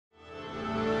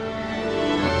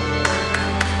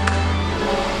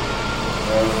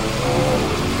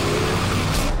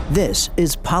This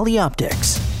is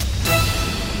Polyoptics,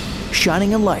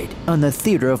 shining a light on the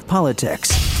theater of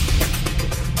politics.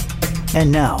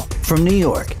 And now, from New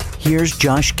York, here's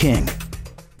Josh King.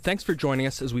 Thanks for joining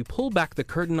us as we pull back the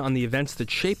curtain on the events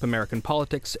that shape American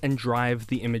politics and drive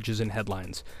the images and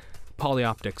headlines.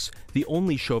 Polyoptics, the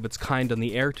only show of its kind on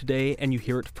the air today, and you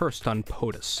hear it first on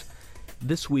POTUS.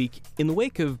 This week, in the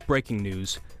wake of breaking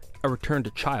news, a return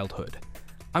to childhood.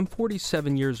 I'm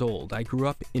 47 years old. I grew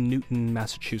up in Newton,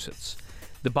 Massachusetts.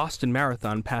 The Boston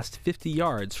Marathon passed 50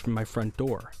 yards from my front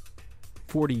door.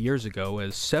 40 years ago,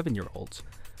 as 7-year-olds,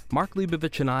 Mark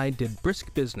Leibovich and I did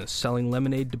brisk business selling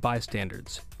lemonade to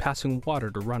bystanders, passing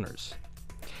water to runners.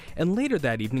 And later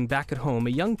that evening, back at home,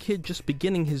 a young kid just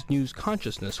beginning his news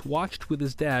consciousness watched with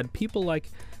his dad people like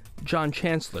John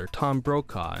Chancellor, Tom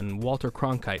Brokaw, and Walter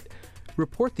Cronkite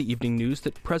report the evening news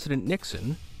that President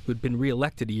Nixon, who had been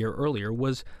re-elected a year earlier,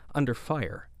 was under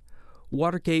fire.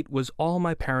 Watergate was all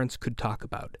my parents could talk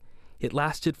about. It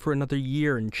lasted for another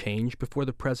year and change before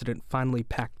the president finally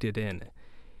packed it in.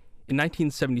 In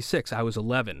 1976, I was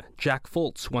 11. Jack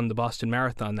Fultz won the Boston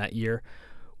Marathon that year,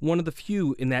 one of the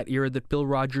few in that era that Bill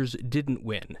Rogers didn't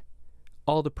win.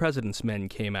 All the President's Men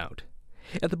came out.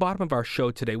 At the bottom of our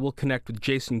show today, we'll connect with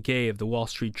Jason Gay of the Wall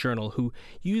Street Journal, who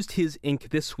used his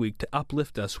ink this week to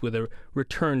uplift us with a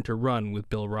return to run with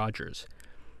Bill Rogers.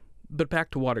 But back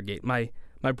to Watergate. My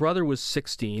brother was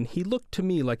 16. He looked to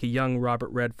me like a young Robert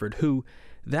Redford, who,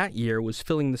 that year, was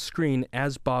filling the screen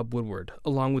as Bob Woodward,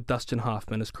 along with Dustin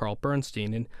Hoffman as Carl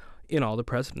Bernstein in All the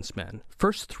President's Men.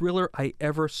 First thriller I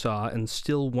ever saw, and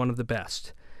still one of the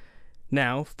best.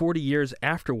 Now, 40 years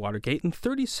after Watergate, and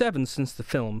 37 since the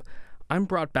film, I'm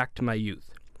brought back to my youth.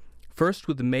 First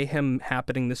with the mayhem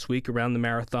happening this week around the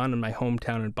marathon in my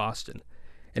hometown in Boston.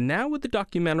 And now with the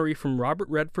documentary from Robert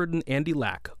Redford and Andy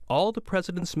Lack, All the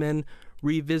President's Men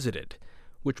Revisited,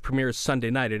 which premieres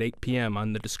Sunday night at 8 p.m.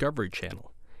 on the Discovery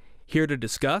Channel. Here to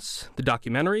discuss the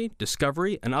documentary,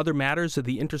 Discovery, and other matters at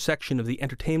the intersection of the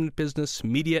entertainment business,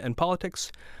 media, and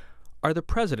politics are the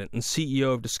president and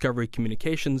CEO of Discovery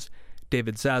Communications,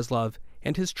 David Zaslav,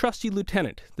 and his trusty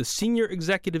lieutenant, the senior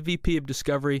executive VP of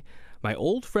Discovery, my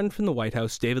old friend from the White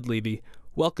House, David Levy.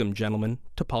 Welcome, gentlemen,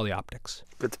 to Polyoptics.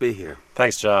 Good to be here.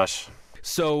 Thanks, Josh.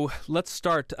 So let's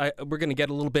start. We're going to get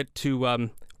a little bit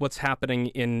to what's happening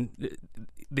in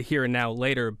the here and now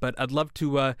later, but I'd love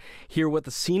to hear what the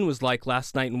scene was like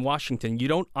last night in Washington. You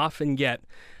don't often get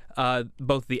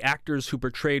both the actors who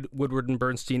portrayed Woodward and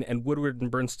Bernstein and Woodward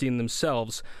and Bernstein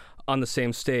themselves on the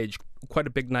same stage. Quite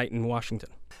a big night in Washington.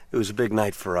 It was a big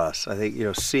night for us. I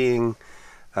think, seeing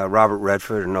Robert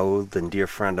Redford, an old and dear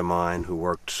friend of mine who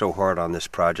worked so hard on this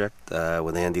project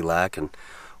with Andy Lack, and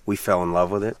we fell in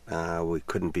love with it. We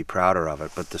couldn't be prouder of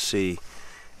it. But to see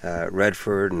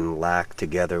Redford and Lack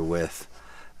together with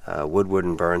Woodward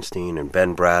and Bernstein and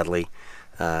Ben Bradlee,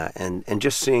 and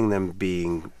just seeing them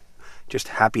being just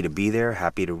happy to be there,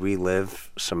 happy to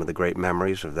relive some of the great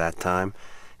memories of that time.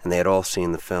 And they had all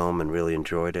seen the film and really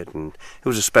enjoyed it. And it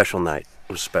was a special night.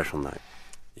 It was a special night.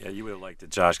 Yeah, you would have liked it,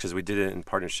 Josh, because we did it in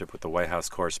partnership with the White House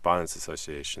Correspondents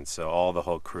Association. So all the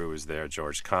whole crew was there.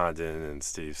 George Condon and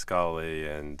Steve Scully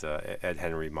and Ed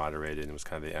Henry moderated and was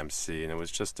kind of the MC. And it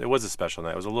was a special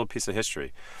night. It was a little piece of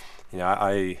history.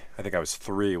 I think I was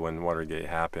 3 when Watergate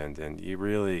happened. And you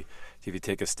really, if you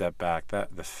take a step back,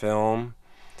 that the film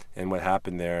and what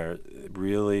happened there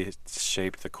really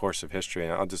shaped the course of history.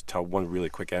 And I'll just tell one really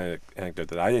quick anecdote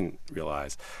that I didn't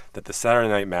realize, that the Saturday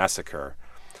Night Massacre,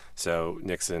 so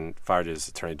Nixon fired his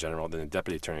attorney general, then the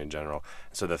deputy attorney general.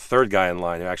 So the third guy in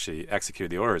line who actually executed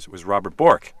the orders was Robert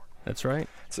Bork. That's right.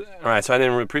 So, all right, so I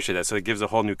didn't really appreciate that. So it gives a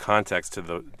whole new context to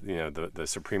the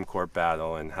Supreme Court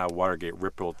battle and how Watergate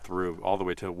rippled through all the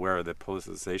way to where the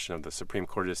politicization of the Supreme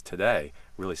Court is today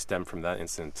really stemmed from that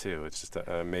incident too. It's just an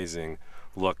amazing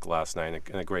look last night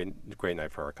and a great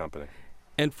night for our company.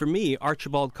 And for me,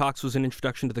 Archibald Cox was an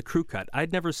introduction to the crew cut.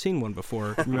 I'd never seen one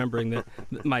before, remembering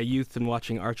my youth and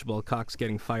watching Archibald Cox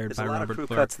getting fired by Robert Clark. There's a lot of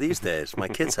crew cuts these days. My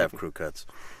kids have crew cuts.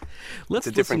 It's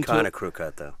a different kind of crew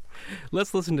cut, though.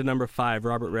 Let's listen to number 5,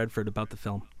 Robert Redford, about the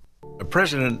film. A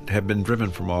president had been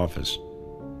driven from office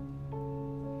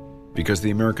because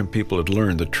the American people had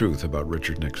learned the truth about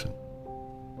Richard Nixon.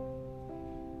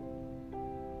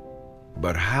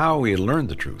 But how he had learned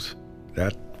the truth,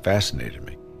 that fascinated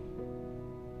me.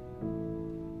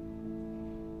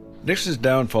 Nixon's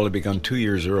downfall had begun 2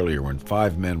 years earlier when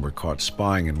 5 men were caught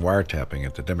spying and wiretapping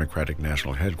at the Democratic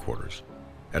National Headquarters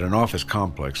at an office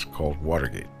complex called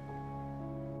Watergate.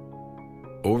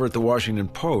 Over at the Washington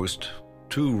Post,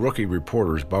 2 rookie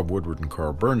reporters, Bob Woodward and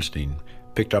Carl Bernstein,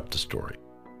 picked up the story.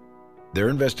 Their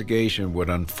investigation would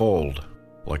unfold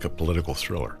like a political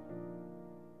thriller.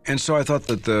 And so I thought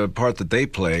that the part that they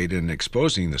played in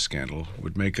exposing the scandal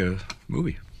would make a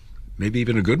movie, maybe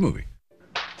even a good movie.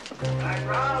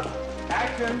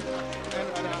 Action!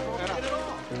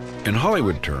 In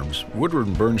Hollywood terms, Woodward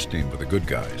and Bernstein were the good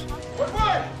guys,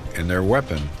 and their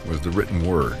weapon was the written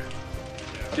word.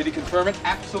 Did he confirm it?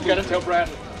 Absolutely. You gotta tell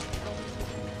Bradley.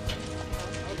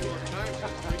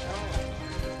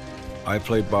 I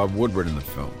played Bob Woodward in the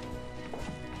film.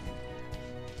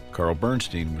 Carl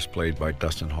Bernstein was played by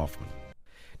Dustin Hoffman.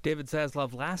 David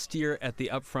Zaslav, last year at the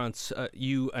Upfronts,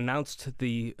 you announced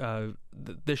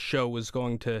this show was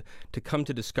going to come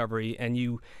to Discovery,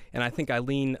 and I think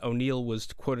Eileen O'Neill was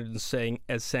quoted as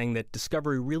saying that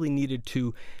Discovery really needed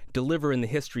to deliver in the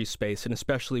history space, and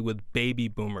especially with baby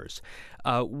boomers.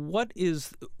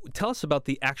 Tell us about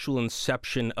the actual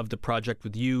inception of the project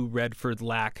with you, Redford,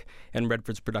 Lack, and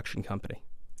Redford's production company.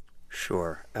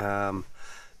 Sure.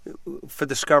 For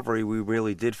Discovery, we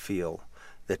really did feel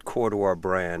that core to our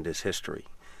brand is history.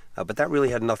 But that really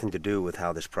had nothing to do with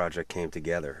how this project came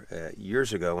together.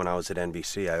 Years ago, when I was at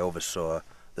NBC, I oversaw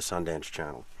the Sundance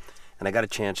Channel. And I got a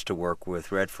chance to work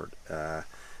with Redford,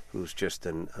 who's just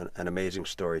an amazing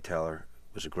storyteller,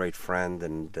 was a great friend,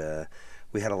 and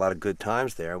we had a lot of good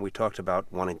times there. And we talked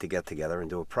about wanting to get together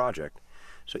and do a project.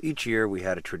 So each year we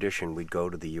had a tradition. We'd go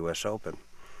to the U.S. Open.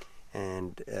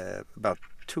 And about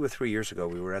 2 or 3 years ago,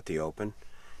 we were at the Open.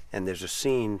 And there's a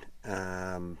scene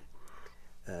from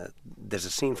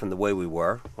The Way We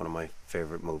Were, one of my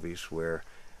favorite movies, where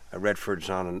Redford's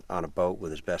on a boat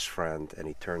with his best friend, and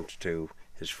he turns to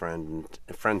his friend, and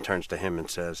the friend turns to him and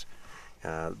says,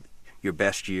 "Your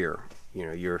best year,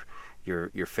 your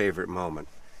favorite moment."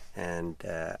 And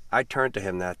I turned to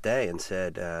him that day and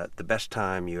said, "The best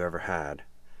time you ever had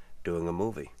doing a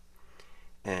movie."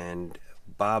 And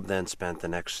Bob then spent the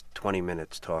next 20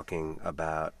 minutes talking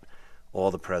about all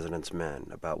the President's Men,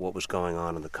 about what was going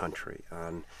on in the country,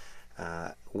 on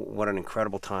what an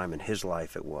incredible time in his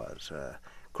life it was.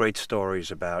 Great stories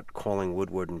about calling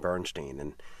Woodward and Bernstein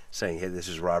and saying, "Hey, this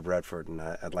is Rob Redford, and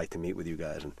I'd like to meet with you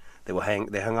guys." And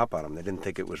they hung up on him. They didn't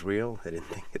think it was real.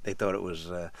 They thought it was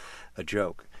a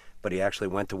joke. But he actually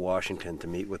went to Washington to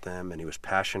meet with them, and he was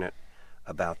passionate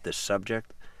about this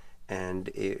subject. And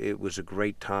it was a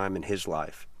great time in his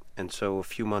life. And so a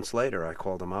few months later, I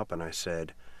called him up and I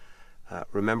said,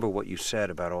 "Remember what you said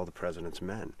about all the President's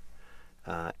Men.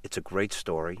 It's a great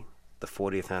story. The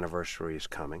 40th anniversary is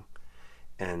coming.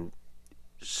 And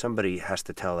somebody has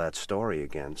to tell that story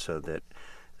again so that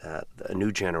a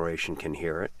new generation can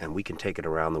hear it, and we can take it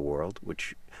around the world,"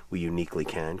 which we uniquely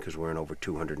can because we're in over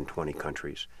 220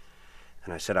 countries.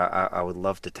 And I said, I would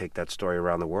love to take that story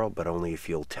around the world, but only if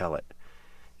you'll tell it.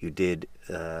 You did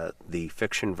the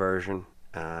fiction version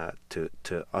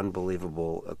to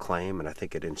unbelievable acclaim, and I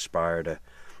think it inspired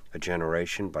a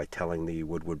generation by telling the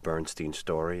Woodward-Bernstein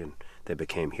story, and they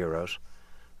became heroes.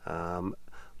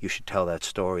 You should tell that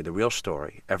story, the real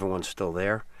story. Everyone's still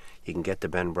there. You can get to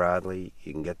Ben Bradley,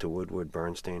 you can get to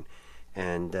Woodward-Bernstein,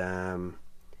 and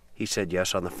he said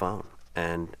yes on the phone.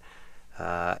 And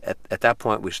at that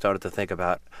point, we started to think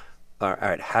about, all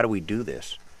right, how do we do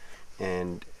this?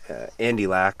 And Andy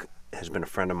Lack has been a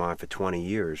friend of mine for 20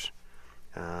 years.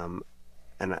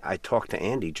 And I talked to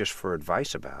Andy just for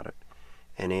advice about it.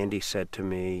 And Andy said to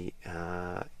me,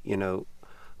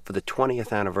 for the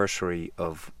 20th anniversary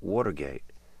of Watergate,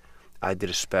 I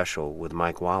did a special with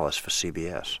Mike Wallace for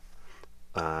CBS.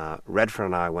 Redford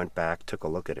and I went back, took a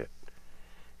look at it,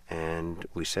 and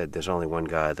we said, there's only one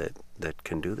guy that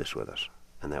can do this with us,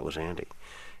 and that was Andy.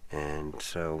 And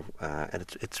so, and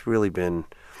it's really been,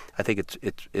 I think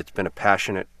it's been a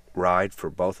passionate ride for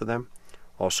both of them.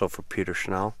 Also for Peter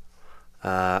Schnell,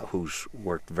 who's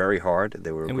worked very hard.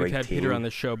 They were a great team. And we've had Peter on the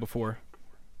show before.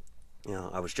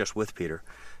 I was just with Peter,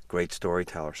 great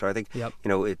storyteller. So I think, yep.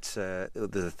 It's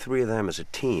the three of them as a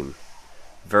team,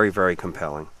 very, very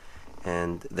compelling.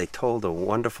 And they told a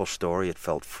wonderful story. It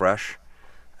felt fresh.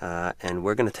 And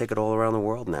we're going to take it all around the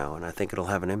world now, and I think it'll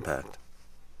have an impact.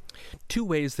 Two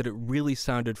ways that it really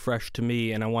sounded fresh to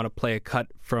me, and I want to play a cut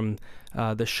from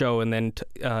the show and then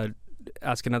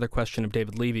ask another question of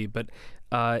David Levy, but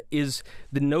is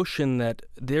the notion that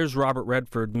there's Robert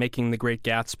Redford making The Great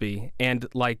Gatsby, and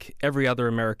like every other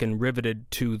American, riveted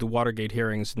to the Watergate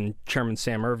hearings and Chairman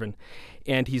Sam Ervin,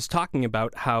 and he's talking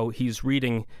about how he's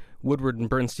reading Woodward and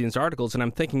Bernstein's articles, and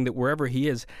I'm thinking that wherever he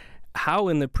is, how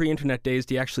in the pre-internet days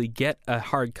do you actually get a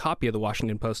hard copy of the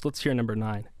Washington Post? Let's hear number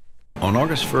 9. On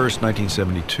August 1st,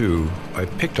 1972, I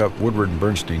picked up Woodward and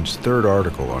Bernstein's third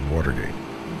article on Watergate.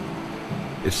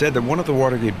 It said that one of the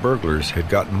Watergate burglars had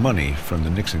gotten money from the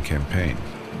Nixon campaign.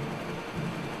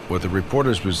 What the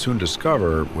reporters would soon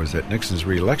discover was that Nixon's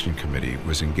re-election committee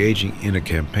was engaging in a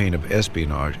campaign of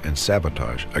espionage and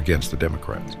sabotage against the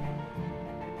Democrats.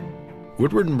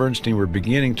 Woodward and Bernstein were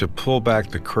beginning to pull back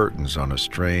the curtains on a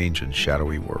strange and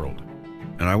shadowy world,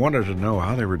 and I wanted to know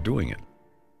how they were doing it.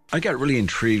 I got really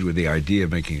intrigued with the idea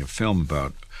of making a film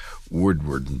about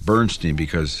Woodward and Bernstein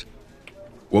because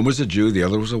one was a Jew, the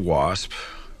other was a WASP,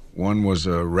 one was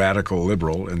a radical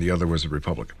liberal, and the other was a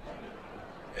Republican.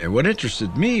 And what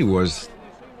interested me was,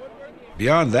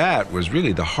 beyond that, was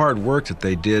really the hard work that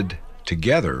they did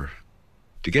together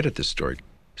to get at this story.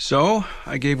 So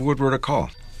I gave Woodward a call.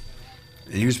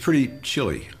 And he was pretty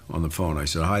chilly on the phone. I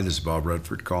said, "Hi, this is Bob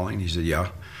Redford calling." He said,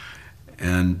 "Yeah."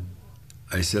 And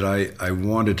I said, I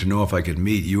wanted to know if I could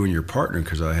meet you and your partner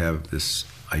because I have this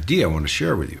idea I want to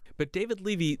share with you. But David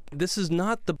Levy, this is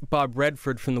not the Bob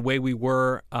Redford from The Way We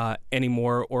Were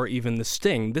anymore, or even The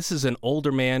Sting. This is an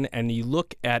older man, and you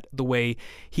look at the way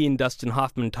he and Dustin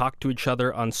Hoffman talked to each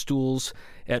other on stools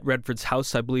at Redford's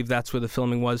house. I believe that's where the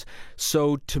filming was.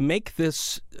 So to make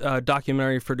this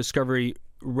documentary for Discovery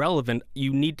relevant,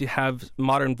 you need to have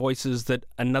modern voices that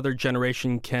another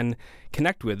generation can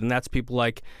connect with, and that's people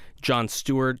like Jon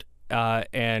Stewart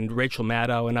and Rachel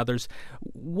Maddow and others.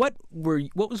 What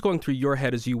was going through your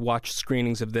head as you watched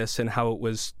screenings of this and how it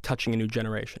was touching a new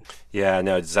generation? Yeah,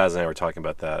 no, Zaz and I were talking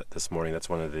about that this morning. That's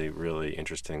one of the really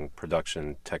interesting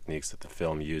production techniques that the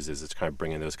film uses. It's kind of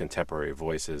bringing those contemporary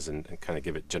voices and kind of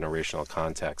give it generational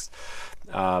context.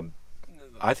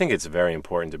 I think it's very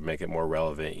important to make it more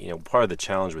relevant. You know, part of the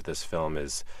challenge with this film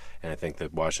is, and I think the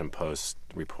Washington Post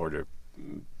reporter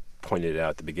pointed it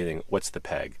out at the beginning, what's the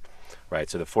peg, right?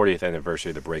 So the 40th anniversary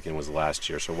of the break-in was last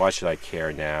year, so why should I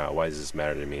care now? Why does this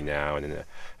matter to me now? And in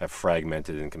a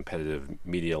fragmented and competitive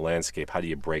media landscape, how do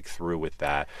you break through with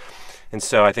that? And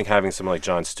so I think having someone like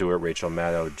Jon Stewart, Rachel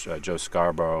Maddow, Joe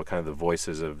Scarborough, kind of the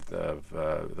voices of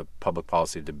the public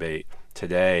policy debate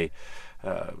today,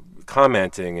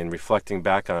 commenting and reflecting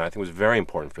back on it, I think was very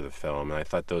important for the film. And I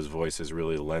thought those voices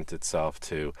really lent itself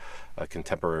to a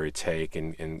contemporary take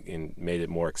and made it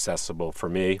more accessible for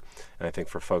me, and I think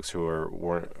for folks who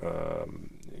weren't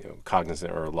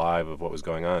cognizant or alive of what was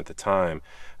going on at the time,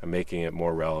 making it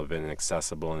more relevant and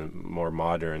accessible and more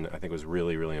modern, I think was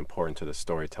really, really important to the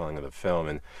storytelling of the film.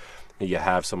 And you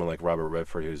have someone like Robert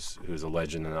Redford, who's a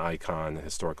legend, an icon, a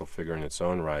historical figure in its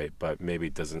own right, but maybe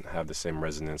doesn't have the same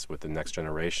resonance with the next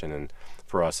generation. And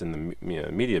for us in the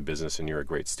media business, and you're a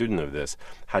great student of this,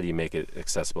 how do you make it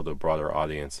accessible to a broader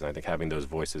audience? And I think having those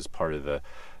voices part of the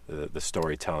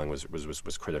storytelling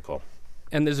was critical.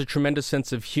 And there's a tremendous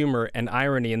sense of humor and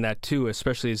irony in that too,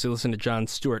 especially as you listen to Jon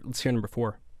Stewart. Let's hear number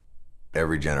 4.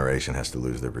 Every generation has to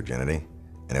lose their virginity,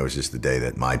 and it was just the day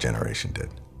that my generation did.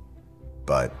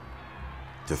 But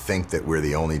to think that we're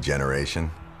the only generation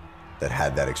that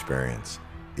had that experience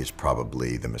is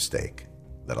probably the mistake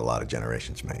that a lot of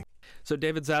generations make. So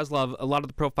David Zaslav, a lot of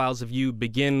the profiles of you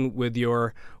begin with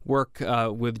your work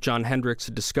with John Hendricks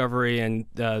at Discovery and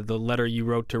the letter you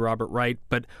wrote to Robert Wright.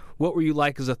 But what were you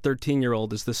like as a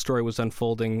 13-year-old as this story was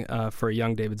unfolding for a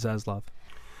young David Zaslav?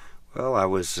 Well, I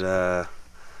was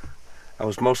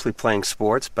mostly playing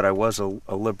sports, but I was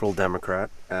a liberal Democrat.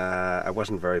 I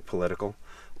wasn't very political.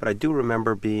 But I do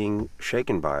remember being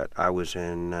shaken by it. I was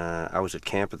at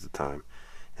camp at the time,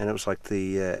 and it was like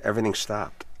everything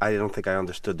stopped. I don't think I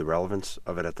understood the relevance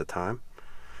of it at the time,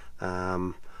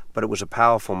 but it was a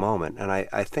powerful moment. And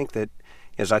I think that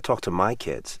as I talk to my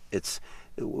kids,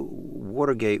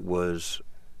 Watergate was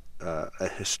a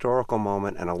historical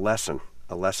moment and a lesson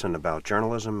about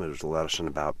journalism. It was a lesson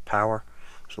about power.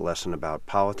 It was a lesson about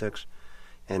politics.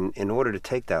 And in order to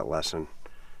take that lesson,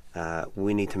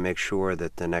 we need to make sure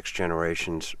that the next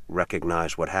generations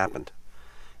recognize what happened.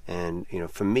 And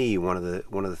for me, one of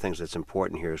the things that's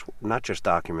important here is not just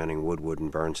documenting Woodward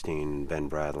and Bernstein and Ben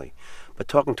Bradlee, but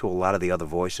talking to a lot of the other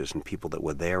voices and people that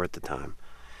were there at the time.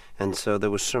 And so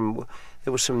there was some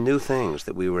new things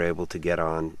that we were able to get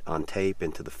on tape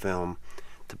into the film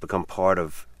to become part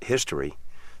of history.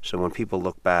 So when people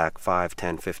look back 5,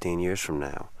 10, 15 years from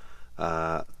now,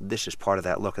 this is part of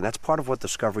that look, and that's part of what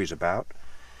Discovery is about.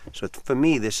 So for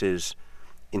me, this is,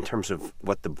 in terms of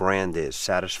what the brand is,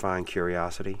 satisfying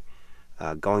curiosity,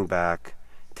 going back,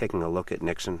 taking a look at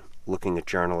Nixon, looking at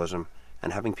journalism,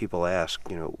 and having people ask,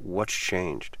 what's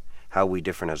changed? How are we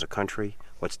different as a country?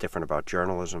 What's different about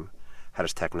journalism? How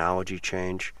does technology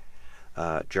change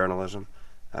journalism?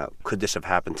 Could this have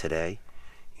happened today?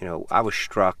 I was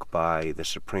struck by the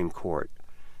Supreme Court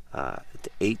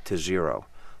 8-0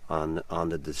 on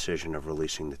the decision of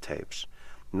releasing the tapes.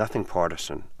 Nothing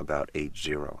partisan about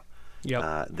 8-0.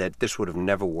 Yep. That this would have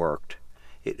never worked.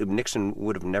 Nixon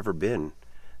would have never been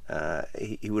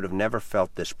He would have never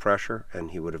felt this pressure,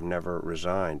 and he would have never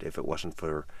resigned if it wasn't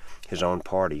for his own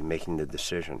party making the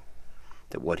decision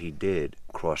that what he did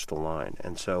crossed the line.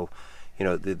 And so,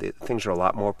 the things are a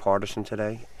lot more partisan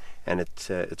today, and it's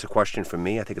a question for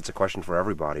me. I think it's a question for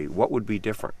everybody. What would be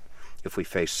different if we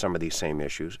faced some of these same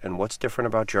issues? And what's different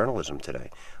about journalism today?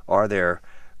 Are there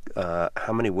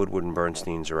how many Woodward and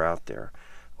Bernsteins are out there?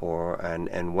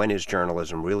 And when is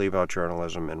journalism really about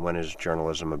journalism, and when is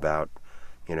journalism about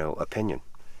opinion?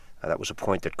 That was a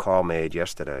point that Carl made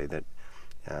yesterday,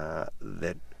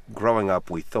 that growing up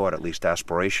we thought, at least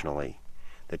aspirationally,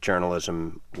 that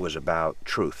journalism was about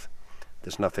truth.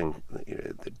 There's nothing,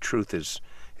 the truth is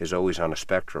always on a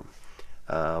spectrum.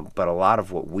 But a lot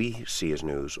of what we see as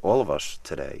news, all of us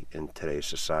today in today's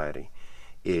society,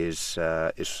 is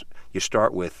you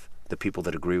start with the people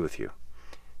that agree with you.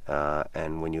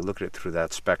 And when you look at it through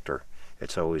that specter,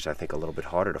 it's always, I think, a little bit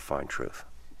harder to find truth.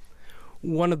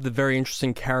 One of the very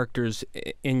interesting characters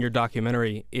in your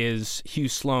documentary is Hugh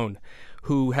Sloan,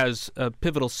 who has a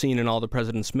pivotal scene in All the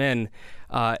President's Men,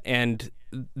 and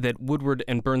that Woodward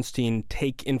and Bernstein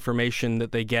take information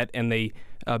that they get and they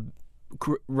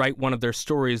write one of their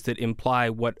stories that imply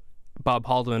what Bob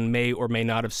Haldeman may or may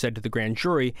not have said to the grand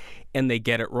jury, and they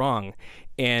get it wrong.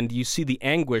 And you see the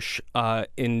anguish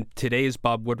in today's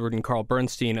Bob Woodward and Carl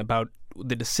Bernstein about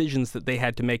the decisions that they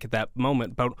had to make at that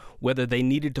moment, about whether they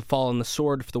needed to fall on the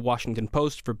sword for the Washington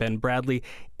Post, for Ben Bradlee,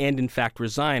 and in fact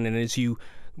resign. And as you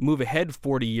move ahead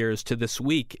 40 years to this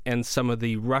week and some of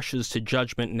the rushes to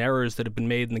judgment and errors that have been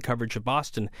made in the coverage of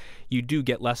Boston, you do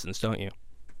get lessons, don't you?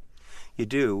 You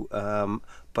do,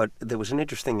 but there was an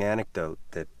interesting anecdote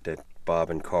that Bob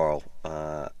and Carl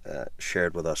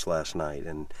shared with us last night,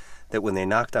 and that when they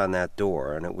knocked on that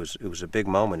door, and it was a big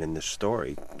moment in this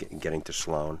story, getting to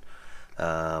Sloan,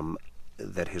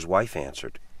 that his wife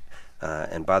answered.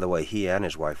 And by the way, he and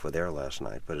his wife were there last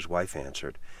night, but his wife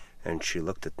answered, and she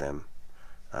looked at them,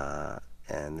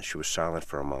 and she was silent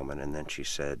for a moment, and then she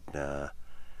said,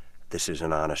 "This is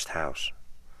an honest house."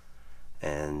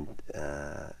 And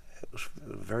it was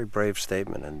a very brave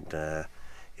statement, and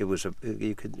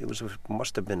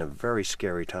must have been a very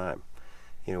scary time,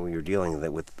 when you're dealing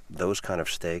with those kind of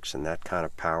stakes and that kind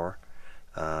of power.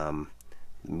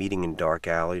 Meeting in dark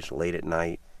alleys late at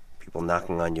night, people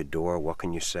knocking on your door. What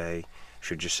can you say?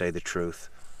 Should you say the truth?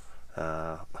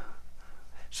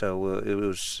 So it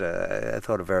was, I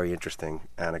thought, a very interesting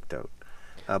anecdote.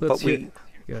 But the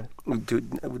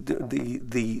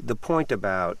point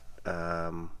about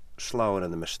Sloan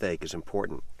and the mistake is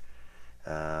important.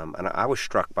 And I was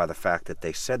struck by the fact that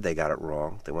they said they got it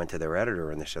wrong. They went to their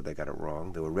editor and they said they got it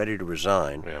wrong. They were ready to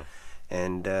resign,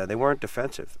 and they weren't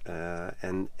defensive.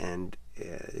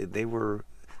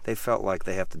 They felt like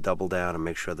they have to double down and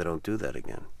make sure they don't do that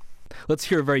again. Let's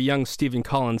hear a very young Stephen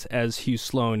Collins as Hugh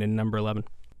Sloan in number 11.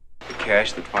 The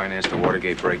cash that financed the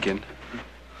Watergate break-in,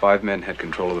 5 men had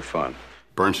control of the fund.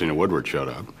 Bernstein and Woodward showed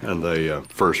up, and they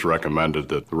first recommended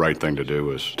that the right thing to do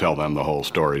was tell them the whole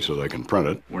story so they can print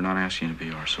it. We're not asking you to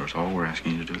be our source. All we're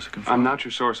asking you to do is confirm. I'm not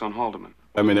your source on Haldeman.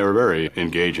 I mean, they were very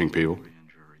engaging people.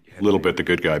 A little bit the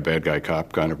good guy, bad guy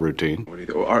cop kind of routine. What do you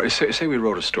think? Or say we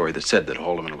wrote a story that said that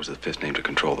Haldeman was the fifth name to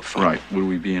control the fund. Right. Would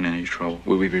we be in any trouble?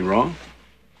 Would we be wrong?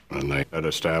 And they had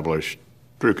established,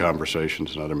 through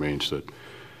conversations and other means, that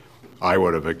I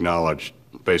would have acknowledged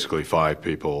basically 5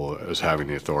 people as having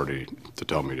the authority to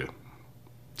tell me to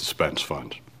dispense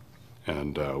funds.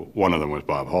 And one of them was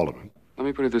Bob Haldeman. Let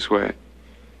me put it this way.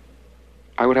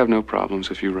 I would have no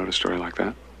problems if you wrote a story like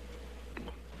that.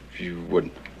 If you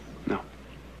wouldn't. No.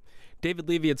 David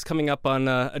Levy, it's coming up on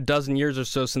a dozen years or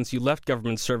so since you left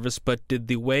government service, but did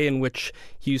the way in which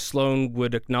Hugh Sloan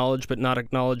would acknowledge but not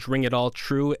acknowledge ring it all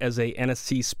true as a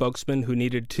NSC spokesman who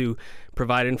needed to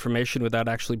provide information without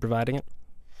actually providing it?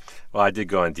 Well, I did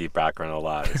go on deep background a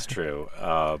lot. It's true.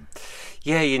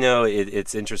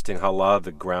 It's interesting how a lot of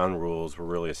the ground rules were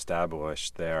really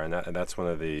established there, and that's one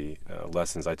of the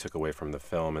lessons I took away from the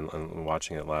film and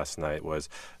watching it last night was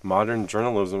modern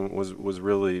journalism was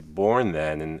really born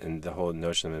then, and the whole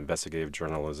notion of investigative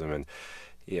journalism. And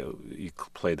you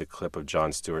played the clip of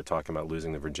Jon Stewart talking about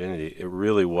losing the virginity. It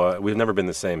really was. We've never been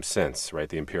the same since, right?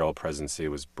 The imperial presidency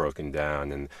was broken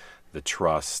down, and the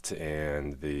trust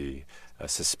and the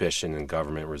suspicion in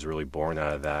government was really born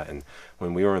out of that. And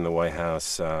when we were in the White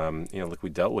House, we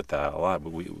dealt with that a lot.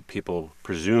 But people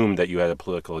presumed that you had a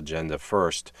political agenda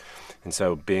first. And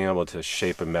so being able to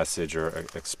shape a message or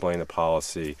explain a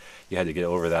policy, you had to get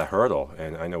over that hurdle.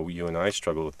 And I know you and I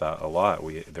struggled with that a lot.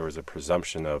 There was a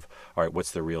presumption of, all right,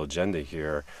 what's the real agenda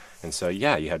here? And so, you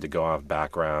had to go off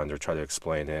background or try to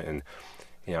explain it. And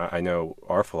I know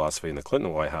our philosophy in the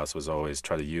Clinton White House was always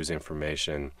try to use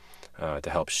information to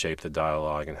help shape the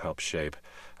dialogue and help shape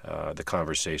the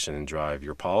conversation and drive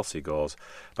your policy goals.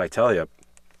 But I tell you,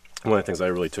 one of the things I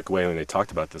really took away when they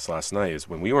talked about this last night is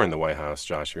when we were in the White House,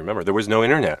 Josh, you remember, there was no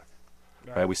internet.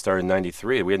 Right? We started in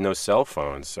 93. We had no cell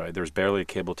phones. Right? There was barely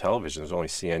cable television. There was only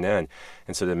CNN.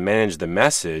 And so to manage the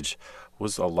message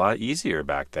was a lot easier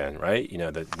back then, right? You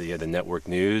had the network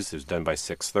news. It was done by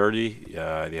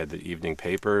 6:30. They had the evening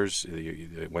papers.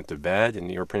 You went to bed,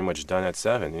 and you were pretty much done at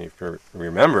 7. And if you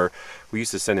remember, we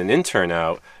used to send an intern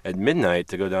out at midnight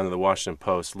to go down to the Washington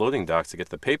Post loading docks to get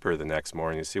the paper the next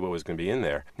morning to see what was going to be in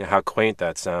there. Now, how quaint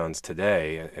that sounds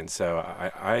today. And so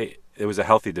it was a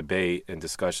healthy debate and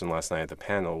discussion last night at the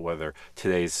panel whether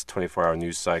today's 24-hour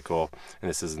news cycle, and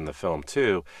this is in the film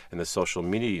too, in the social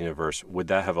media universe, would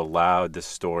that have allowed this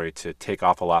story to take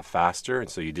off a lot faster? And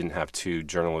so you didn't have 2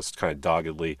 journalists kind of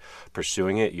doggedly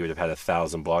pursuing it. You would have had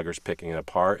 1,000 bloggers picking it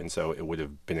apart, and so it would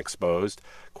have been exposed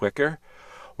quicker.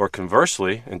 Or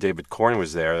conversely, and David Corn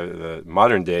was there, the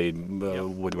modern-day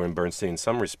Woodward Bernstein in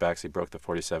some respects, he broke the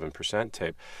 47%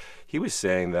 tape. He was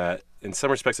saying that in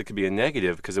some respects it could be a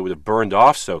negative because it would have burned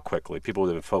off so quickly. People would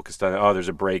have been focused on, there's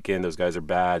a break-in, those guys are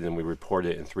bad, and we report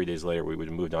it, and 3 days later we would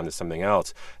have moved on to something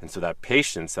else. And so that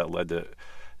patience that led to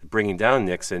bringing down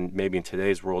Nixon maybe in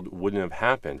today's world wouldn't have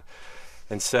happened.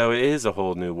 And so it is a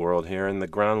whole new world here. In the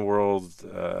ground world,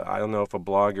 I don't know if a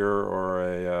blogger or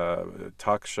a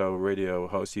talk show radio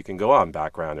host, you can go on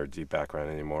background or deep background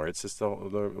anymore. It's just the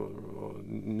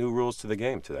new rules to the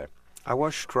game today. I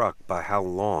was struck by how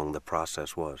long the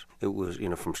process was. It was,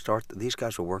 from start, these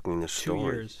guys were working this story. 2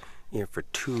 years. Yeah, for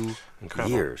 2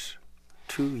 Incredible. years.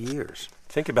 2 years.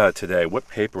 Think about it today. What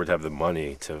paper would have the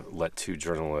money to let 2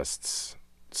 journalists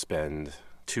spend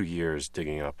 2 years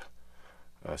digging up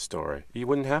a story? You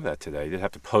wouldn't have that today. You'd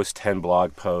have to post 10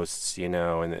 blog posts, and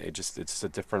it's a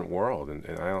different world. And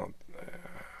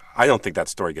I don't think that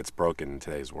story gets broken in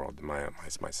today's world,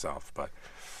 myself. But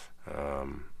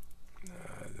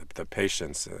the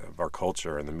patience of our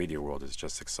culture and the media world has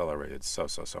just accelerated so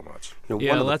much.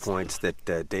 One of the points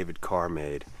that David Carr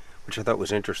made, which I thought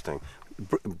was interesting,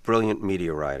 brilliant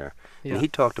media writer, and he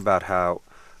talked about how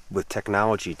with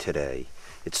technology today,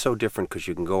 it's so different because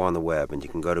you can go on the web and you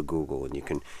can go to Google and you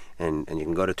can you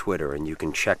can go to Twitter and you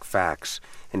can check facts.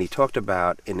 And he talked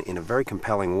about in a very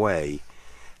compelling way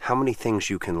how many things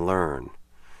you can learn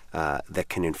that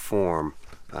can inform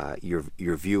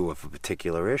your view of a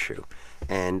particular issue.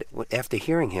 And after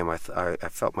hearing him, I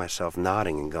felt myself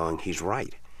nodding and going, he's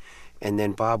right. And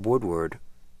then Bob Woodward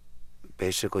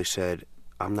basically said,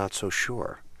 I'm not so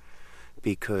sure,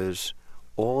 because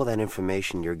all that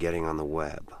information you're getting on the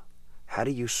web, how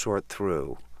do you sort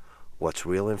through what's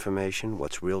real information,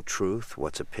 what's real truth,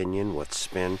 what's opinion, what's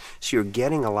spin? So you're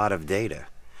getting a lot of data.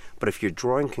 But if you're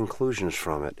drawing conclusions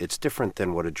from it, it's different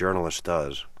than what a journalist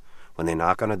does when they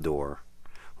knock on a door,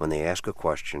 when they ask a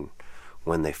question,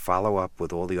 when they follow up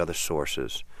with all the other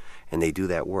sources, and they do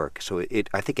that work. So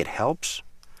I think it helps,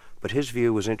 but his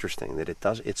view was interesting, that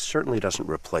it certainly doesn't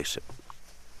replace it.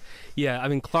 Yeah, I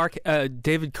mean,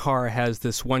 David Carr has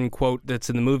this one quote that's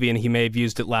in the movie, and he may have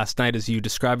used it last night as you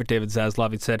described it, David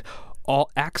Zaslav. He said, "All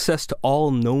access to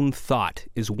all known thought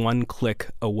is one click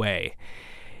away."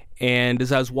 And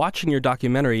as I was watching your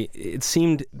documentary, it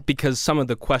seemed, because some of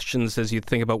the questions as you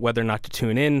think about whether or not to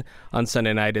tune in on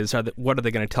Sunday night is, what are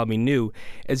they going to tell me new?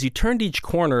 As you turned each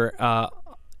corner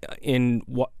in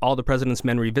All the President's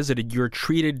Men Revisited, you're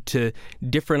treated to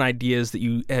different ideas that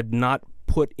you had not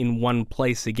put in one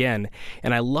place again.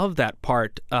 And I love that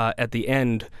part at the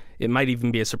end. It might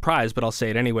even be a surprise, but I'll say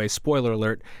it anyway. Spoiler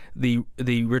alert, the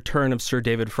return of Sir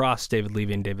David Frost, David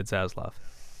Levy, and David Zaslav.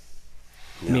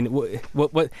 Yeah. I mean,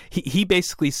 what he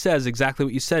basically says exactly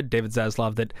what you said, David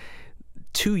Zaslav, that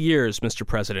 2 years, Mr.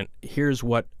 President, here's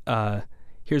what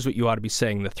you ought to be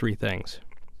saying, the 3 things.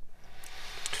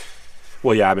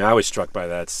 Well, yeah, I mean, I was struck by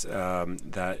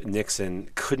that Nixon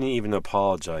couldn't even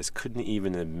apologize, couldn't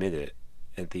even admit it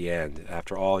at the end.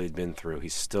 After all he'd been through, he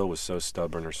still was so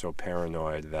stubborn or so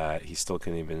paranoid that he still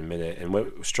couldn't even admit it. And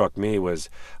what struck me was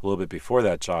a little bit before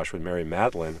that, Josh, when Mary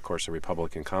Matlin, of course, a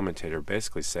Republican commentator,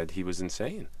 basically said he was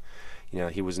insane.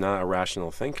 He was not a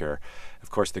rational thinker. Of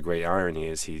course, the great irony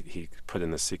is he put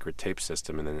in the secret tape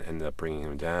system and then ended up bringing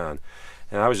him down.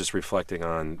 And I was just reflecting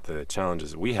on the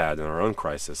challenges that we had in our own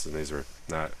crisis, and these are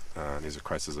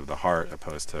crises of the heart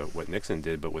opposed to what Nixon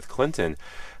did, but with Clinton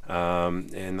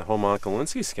and the whole Monica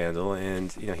Lewinsky scandal.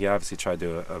 And he obviously tried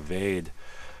to evade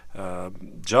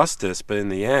justice, but in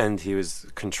the end, he was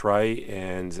contrite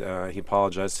and he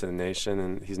apologized to the nation,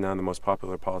 and he's now the most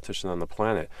popular politician on the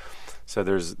planet. So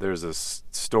there's a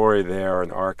story there,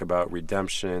 an arc about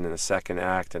redemption and a second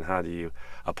act, and how do you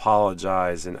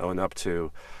apologize and own up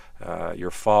to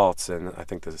your faults, and I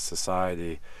think the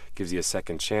society gives you a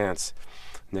second chance.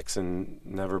 Nixon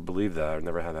never believed that, or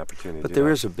never had the opportunity to do that. But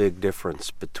there is a big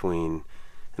difference between,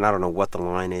 and I don't know what the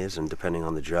line is, and depending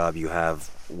on the job you have,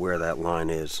 where that line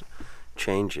is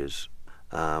changes,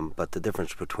 but the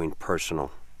difference between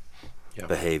personal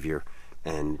behavior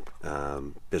and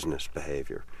business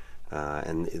behavior.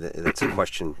 And that's a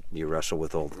question you wrestle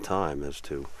with all the time, as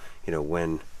to,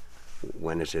 when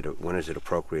is it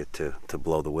appropriate to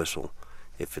blow the whistle?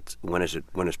 If it's when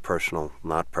is personal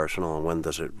not personal, and when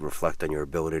does it reflect on your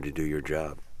ability to do your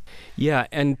job? Yeah,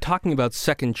 and talking about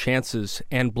second chances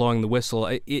and blowing the whistle,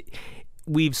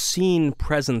 we've seen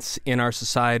presence in our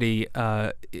society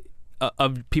of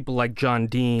people like John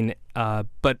Dean,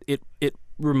 but it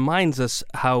reminds us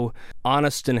how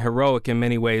honest and heroic in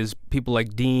many ways people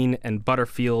like Dean and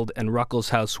Butterfield and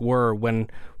Ruckelshaus were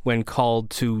when called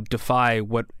to defy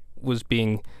what was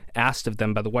being asked of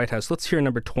them by the White House. Let's hear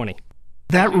number 20.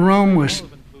 That room was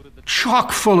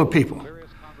chock full of people.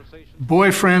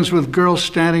 Boyfriends with girls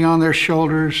standing on their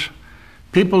shoulders,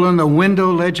 people in the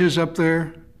window ledges up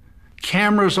there,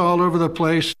 cameras all over the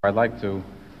place. I'd like to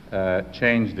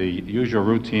change the usual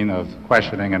routine of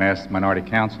questioning and ask minority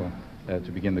counsel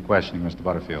to begin the questioning, Mr.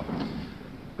 Butterfield.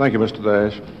 Thank you, Mr.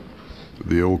 Dash.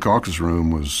 The old caucus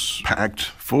room was packed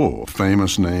full of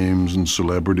famous names and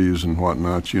celebrities and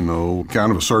whatnot,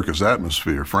 kind of a circus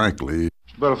atmosphere, frankly.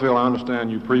 Mr. Butterfield, I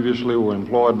understand you previously were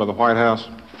employed by the White House.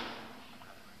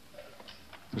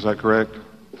 Is that correct?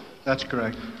 That's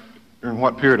correct. During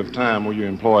what period of time were you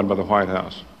employed by the White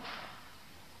House?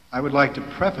 I would like to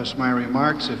preface my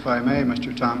remarks, if I may,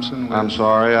 Mr. Thompson, with I'm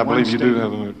sorry, I believe you do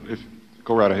statement. have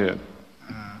go right ahead.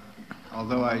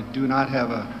 Although I do not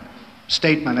have a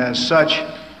statement as such,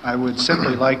 I would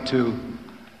simply like to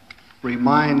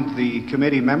remind the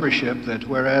committee membership that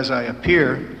whereas I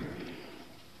appear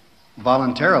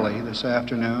voluntarily this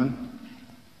afternoon,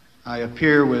 I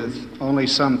appear with only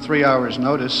some 3 hours'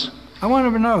 notice. I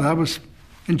wanted to know, I was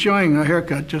enjoying a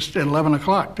haircut just at 11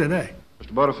 o'clock today.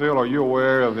 Mr. Butterfield, are you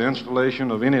aware of the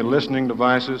installation of any listening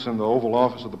devices in the Oval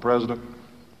Office of the President?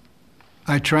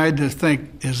 I tried to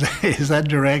think, is that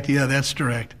direct? Yeah, that's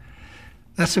direct.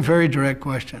 That's a very direct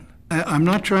question. I'm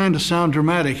not trying to sound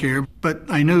dramatic here, but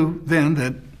I knew then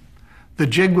that the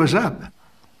jig was up.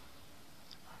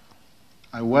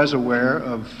 I was aware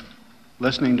of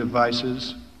listening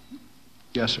devices.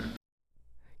 Yes, sir.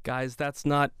 Guys, that's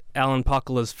not Alan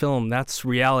Pakula's film. That's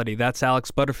reality. That's Alex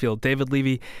Butterfield. David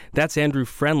Levy, that's Andrew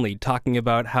Friendly talking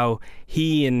about how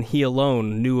he and he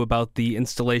alone knew about the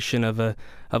installation of a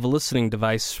listening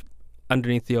device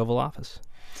underneath the Oval Office.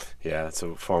 Yeah, that's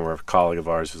a former colleague of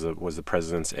ours, was the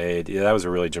president's aide. Yeah, that was a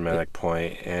really dramatic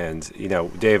point. And,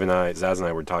 Dave and I, Zaz and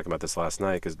I were talking about this last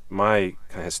night, because my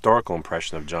kind of historical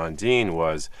impression of John Dean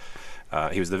was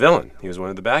he was the villain. He was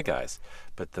one of the bad guys.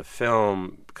 But the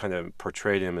film kind of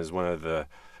portrayed him as one of the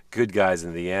good guys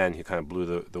in the end who kind of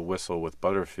blew the whistle with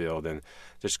Butterfield, and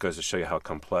just goes to show you how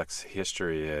complex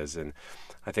history is. And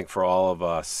I think for all of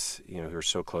us, who are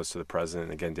so close to the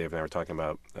president, again, Dave and I were talking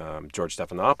about George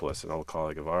Stephanopoulos, an old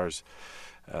colleague of ours,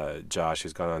 Josh,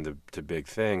 who's gone on to big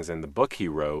things, and the book he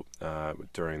wrote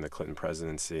during the Clinton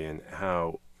presidency, and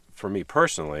how, for me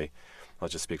personally, I'll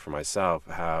just speak for myself,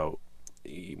 how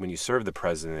when you serve the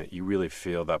president, you really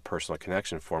feel that personal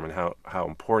connection for him, and how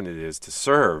important it is to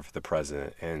serve the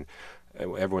president. And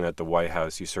everyone at the White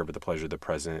House, you serve at the pleasure of the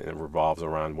president, and it revolves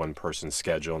around one person's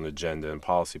schedule and agenda and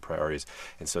policy priorities.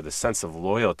 And so the sense of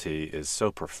loyalty is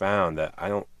so profound that I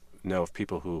don't know if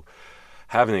people who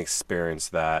haven't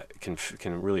experienced that can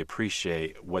really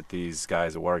appreciate what these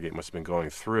guys at Watergate must have been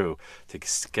going through to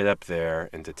get up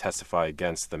there and to testify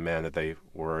against the men that they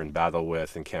were in battle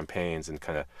with in campaigns, and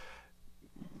kind of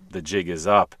the jig is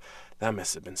up. That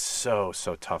must have been so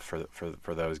tough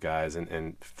for those guys,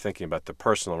 and thinking about the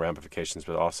personal ramifications,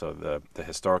 but also the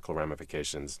historical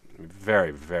ramifications.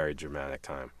 Very, very dramatic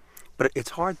time. But it's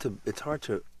hard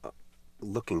to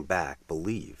looking back,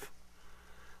 believe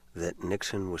that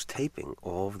Nixon was taping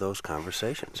all of those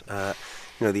conversations.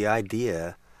 The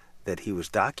idea that he was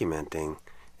documenting,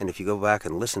 and if you go back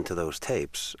and listen to those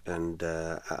tapes, and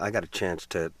I got a chance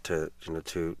to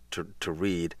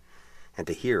read and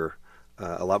to hear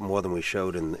a lot more than we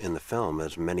showed in the film,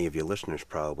 as many of your listeners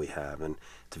probably have, and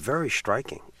it's very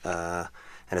striking. And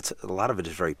a lot of it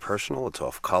is very personal. It's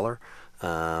off color,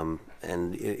 and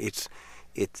it's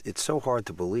so hard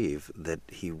to believe that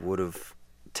he would have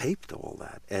taped all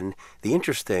that. And the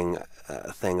interesting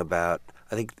thing about,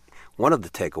 I think one of the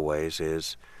takeaways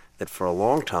is that for a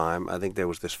long time, I think there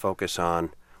was this focus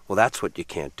on, well, that's what you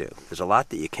can't do. There's a lot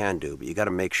that you can do, but you got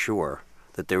to make sure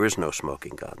that there is no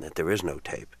smoking gun, that there is no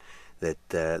tape, that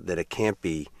it can't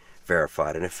be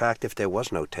verified. And in fact, if there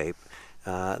was no tape,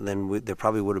 then there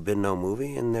probably would have been no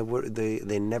movie, and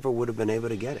they never would have been able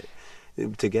to get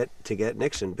it, to get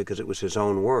Nixon, because it was his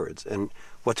own words. And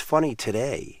what's funny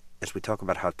today, as we talk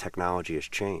about how technology has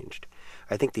changed,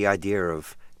 I think the idea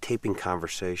of taping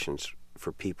conversations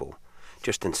for people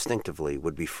just instinctively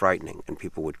would be frightening, and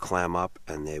people would clam up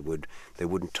and they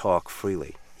wouldn't talk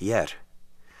freely. Yet,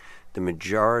 the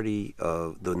majority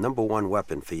of the number one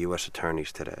weapon for U.S.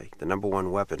 attorneys today, the number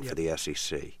one weapon for the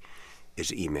SEC,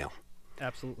 is email.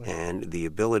 Absolutely. And the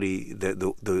ability,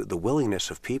 the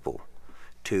willingness of people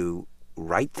to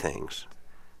write things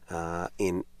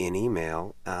in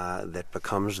email that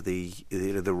becomes the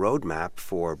roadmap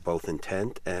for both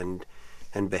intent and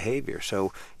behavior.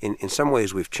 So in some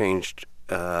ways we've changed.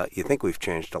 You think we've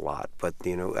changed a lot, but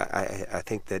I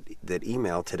think that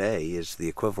email today is the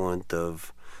equivalent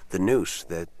of the noose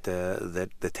that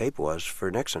the tape was for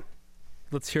Nixon.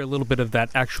 Let's hear a little bit of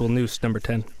that actual noose, number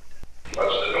 10.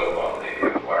 What's the dope on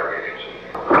the Watergate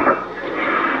incident?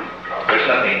 There's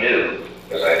nothing new,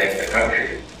 because I think the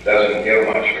country doesn't give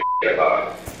much of a shit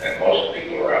about it. And most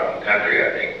people around the country,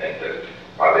 I think that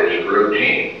it's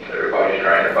routine. Everybody's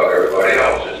trying to bug everybody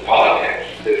else. It's politics.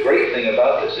 The great thing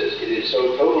about this is it is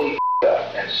so totally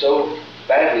up and so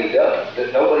badly done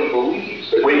that nobody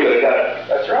believes that we could have done it.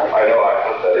 That's right. I know. I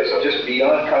hope that it's just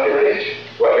beyond comprehension.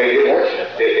 Well,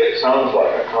 it sounds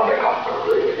like a comic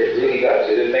opera. It really does.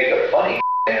 It didn't make a funny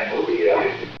damn movie.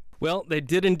 Well, they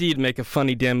did indeed make a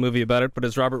funny damn movie about it, but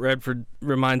as Robert Redford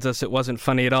reminds us, it wasn't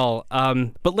funny at all.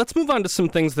 But let's move on to some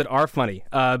things that are funny,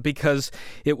 because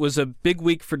it was a big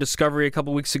week for Discovery a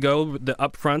couple weeks ago, the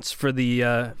upfronts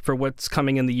for what's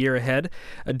coming in the year ahead.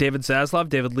 David Zaslav,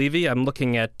 David Levy, I'm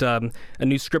looking at a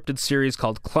new scripted series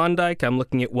called Klondike. I'm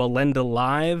looking at Wallenda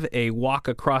Live, a walk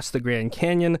across the Grand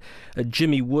Canyon.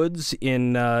 Jimmy Woods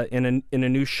in a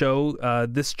new show,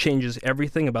 This Changes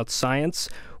Everything, about science.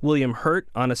 William Hurt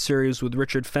on a series with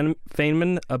Richard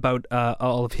Feynman about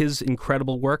all of his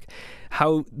incredible work.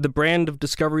 How the brand of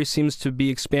Discovery seems to be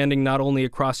expanding not only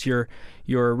across your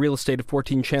real estate of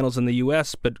 14 channels in the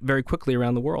U.S., but very quickly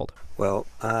around the world. Well,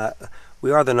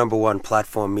 we are the number one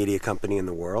platform media company in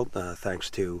the world, thanks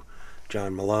to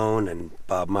John Malone and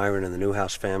Bob Myron and the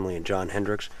Newhouse family and John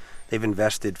Hendricks. They've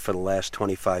invested for the last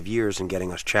 25 years in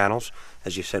getting us channels.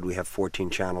 As you said, we have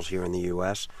 14 channels here in the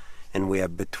U.S., and we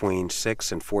have between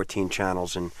 6 and 14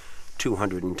 channels in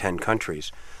 210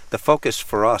 countries. The focus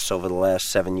for us over the last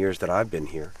 7 years that I've been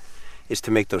here is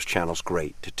to make those channels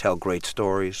great, to tell great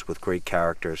stories with great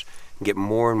characters, and get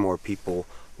more and more people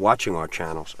watching our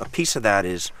channels. A piece of that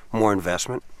is more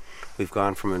investment. We've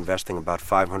gone from investing about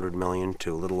 $500 million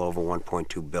to a little over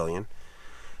 $1.2 billion.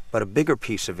 But a bigger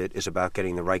piece of it is about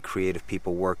getting the right creative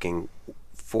people working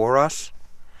for us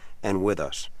and with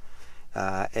us.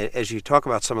 As you talk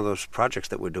about some of those projects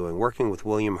that we're doing, working with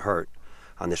William Hurt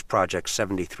on this project,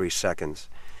 73 Seconds,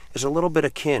 is a little bit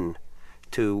akin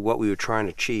to what we were trying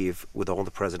to achieve with All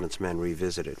the President's Men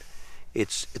Revisited.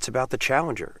 It's about the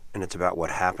challenger, and it's about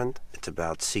what happened. It's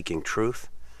about seeking truth.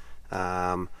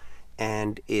 And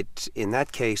in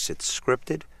that case, it's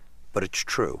scripted, but it's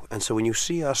true. And so when you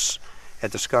see us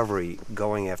at Discovery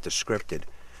going after scripted,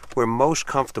 we're most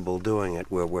comfortable doing it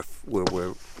where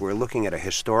we're looking at a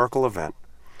historical event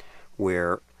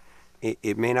where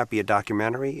it may not be a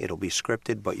documentary, it'll be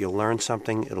scripted, but you'll learn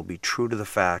something, it'll be true to the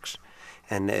facts,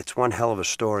 and it's one hell of a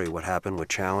story what happened with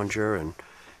Challenger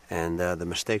and the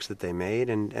mistakes that they made,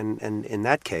 and in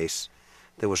that case,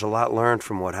 there was a lot learned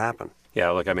from what happened.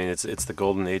 Yeah, look, I mean, it's the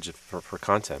golden age for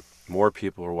content. More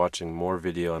people are watching more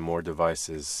video on more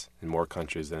devices in more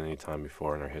countries than any time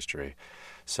before in our history.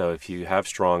 So if you have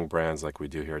strong brands like we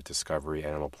do here at Discovery,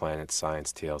 Animal Planet,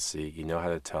 Science, TLC, you know how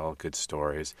to tell good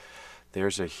stories.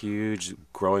 There's a huge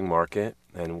growing market,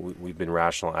 and we've been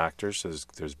rational actors, so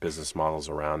there's business models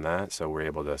around that. So we're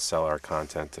able to sell our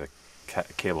content to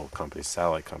cable companies,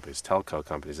 satellite companies, telco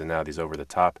companies, and now these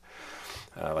over-the-top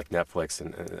like Netflix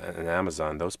and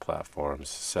Amazon, those platforms.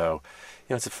 So,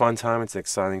 it's a fun time, it's an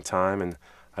exciting time, and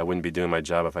I wouldn't be doing my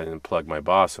job if I didn't plug my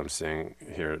boss who I'm sitting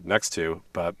here next to.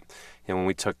 But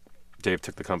when Dave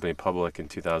took the company public in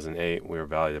 2008, we were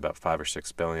valued at about $5 or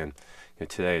 $6 billion.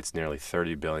 Today it's nearly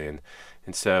 $30 billion.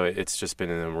 And so it's just been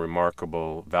a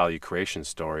remarkable value creation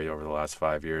story over the last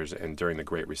 5 years. And during the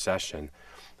Great Recession,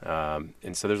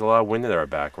 And so there's a lot of wind at our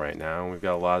back right now, and we've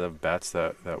got a lot of bets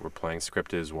that we're playing.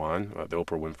 Scripted is one. The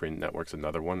Oprah Winfrey Network's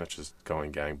another one that's just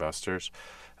going gangbusters.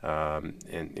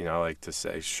 And I like to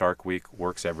say Shark Week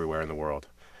works everywhere in the world.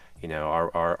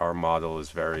 Our model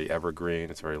is very evergreen.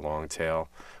 It's very long tail.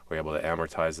 We're able to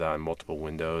amortize that in multiple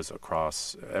windows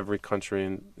across every country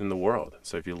in the world.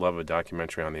 So if you love a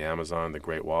documentary on the Amazon, the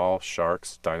Great Wall,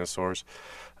 sharks, dinosaurs,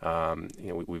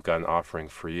 we've got an offering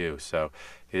for you. So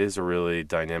it is a really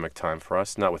dynamic time for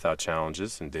us, not without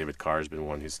challenges, and David Carr has been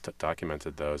one who's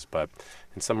documented those. But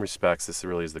in some respects, this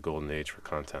really is the golden age for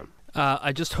content.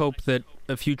 I just hope that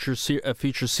a future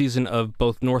season of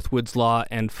both Northwoods Law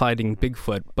and Fighting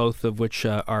Bigfoot, both of which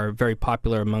are very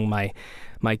popular among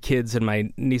my kids and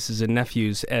my nieces and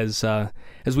nephews, as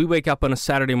we wake up on a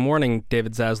Saturday morning,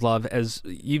 David Zaslav, as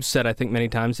you've said, I think many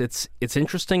times, it's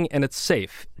interesting and it's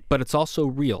safe, but it's also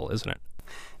real, isn't it?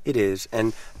 It is,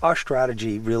 and our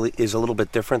strategy really is a little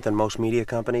bit different than most media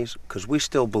companies because we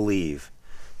still believe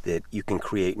that you can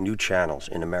create new channels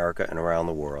in America and around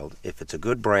the world. If it's a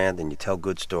good brand and you tell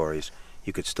good stories,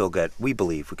 we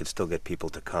believe we could still get people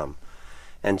to come.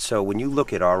 And so when you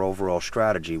look at our overall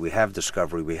strategy, we have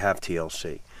Discovery, we have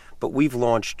TLC, but we've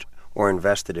launched or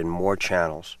invested in more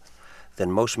channels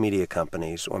than most media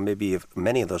companies, or maybe if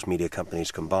many of those media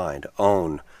companies combined.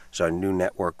 OWN is our new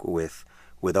network with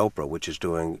Oprah, which is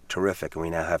doing terrific, and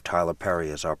we now have Tyler Perry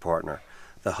as our partner.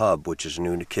 The Hub, which is a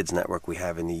new kids network we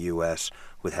have in the U.S.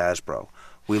 with Hasbro.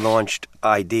 We launched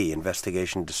ID,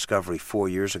 Investigation Discovery, 4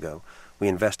 years ago. We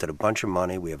invested a bunch of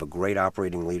money. We have a great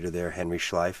operating leader there, Henry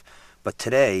Schleif. But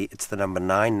today, it's the number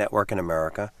 9 network in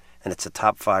America, and it's a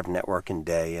top 5 network in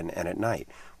day and at night.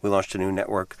 We launched a new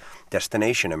network,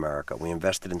 Destination America. We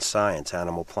invested in science,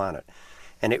 Animal Planet.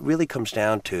 And it really comes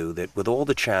down to that with all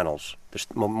the channels, there's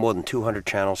more than 200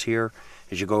 channels here.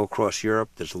 As you go across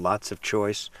Europe, there's lots of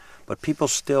choice. But people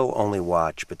still only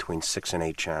watch between 6 and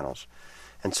 8 channels.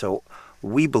 And so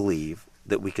we believe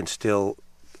that we can still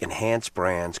enhance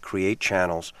brands, create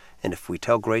channels, and if we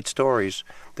tell great stories,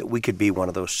 that we could be one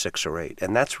of those 6 or 8.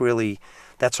 And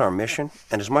that's our mission.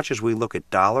 And as much as we look at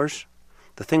dollars,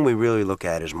 the thing we really look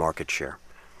at is market share.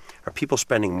 Are people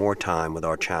spending more time with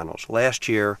our channels? Last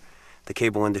year, the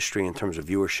cable industry in terms of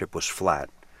viewership was flat,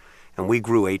 and we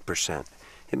grew 8%.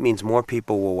 It means more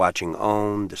people were watching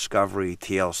OWN, Discovery,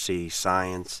 TLC,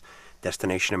 Science,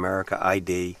 Destination America,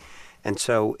 ID, and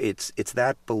so it's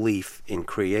that belief in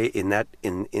creating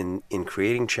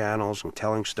channels and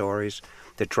telling stories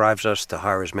that drives us to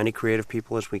hire as many creative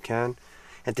people as we can,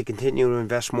 and to continue to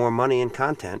invest more money in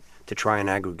content to try and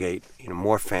aggregate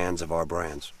more fans of our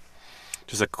brands.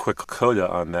 Just a quick coda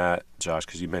on that, Josh,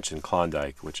 because you mentioned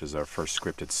Klondike, which is our first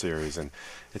scripted series, and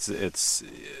it's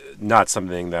not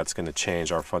something that's going to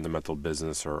change our fundamental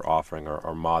business or offering.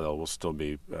 Our model will still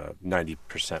be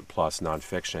 90% plus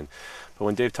nonfiction. But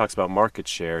when Dave talks about market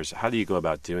shares, how do you go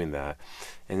about doing that?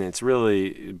 And it's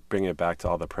really bringing it back to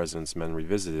All the President's Men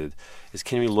Revisited, is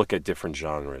can you look at different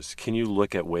genres? Can you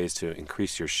look at ways to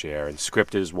increase your share? And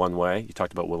scripted is one way. You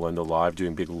talked about Willenda Live,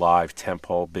 doing big live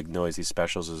tentpole, big noisy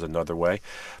specials is another way.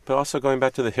 But also going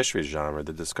back to the history genre,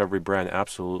 the Discovery brand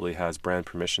absolutely has brand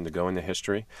permission to go into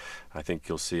history. I think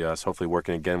you'll see us hopefully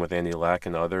working again with Andy Lack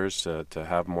and others to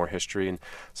have more history. And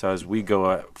so as we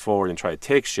go forward and try to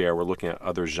take share, we're looking at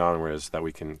other genres that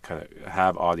we can kind of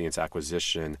have audience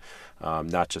acquisition,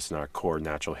 not just in our core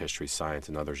natural history, science,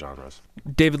 and other genres.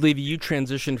 David Levy, you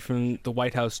transitioned from the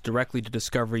White House directly to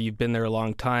Discovery. You've been there a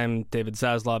long time. David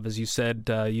Zaslav, as you said,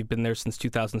 you've been there since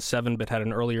 2007, but had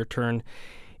an earlier turn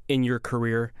in your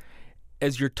career.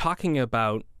 As you're talking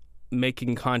about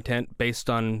making content based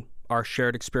on our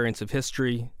shared experience of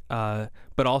history,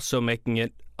 but also making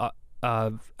it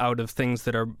out of things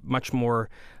that are much more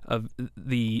of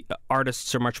the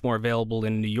artists are much more available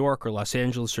in New York or Los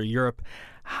Angeles or Europe.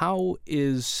 How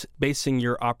is basing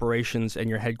your operations and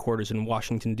your headquarters in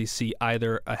Washington, D.C.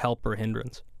 either a help or a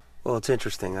hindrance? Well, it's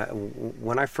interesting.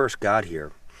 When I first got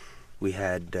here, we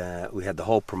had the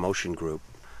whole promotion group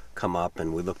come up,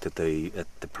 and we looked at the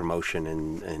promotion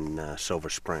in Silver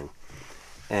Spring,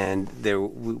 and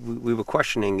we were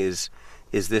questioning is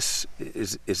this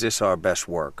our best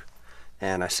work?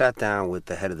 And I sat down with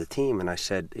the head of the team and I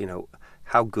said,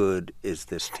 how good is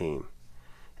this team?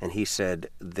 And he said,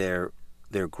 they're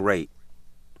great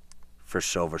for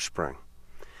Silver Spring.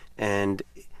 And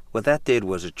what that did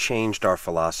was it changed our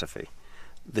philosophy.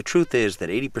 The truth is that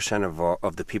 80%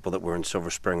 of the people that were in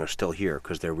Silver Spring are still here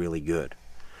because they're really good.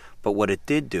 But what it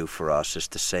did do for us is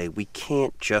to say we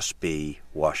can't just be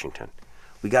Washington.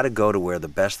 We got to go to where the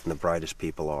best and the brightest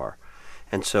people are.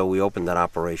 And so we opened an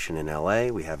operation in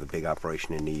L.A., we have a big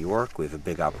operation in New York, we have a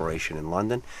big operation in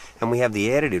London, and we have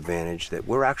the added advantage that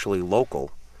we're actually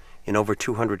local in over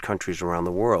 200 countries around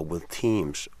the world with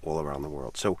teams all around the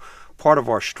world. So part of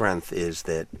our strength is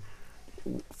that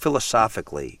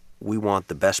philosophically we want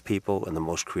the best people and the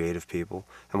most creative people,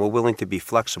 and we're willing to be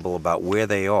flexible about where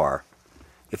they are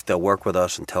if they'll work with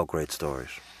us and tell great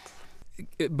stories.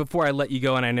 Before I let you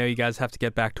go, and I know you guys have to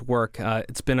get back to work,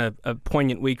 it's been a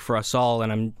poignant week for us all,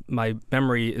 and my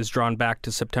memory is drawn back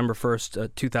to September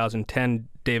 1st, 2010.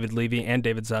 David Levy and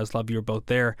David Zaslav, you were both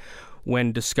there,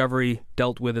 when Discovery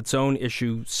dealt with its own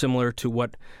issue similar to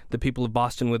what the people of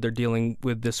Boston are dealing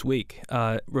with this week.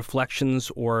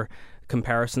 Reflections or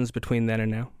comparisons between then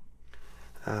and now?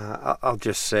 I'll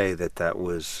just say that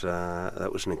was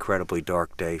an incredibly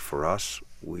dark day for us.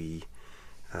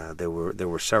 There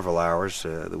were several hours.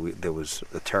 There was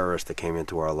a terrorist that came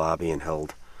into our lobby and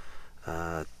held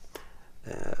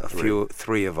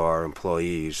three of our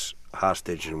employees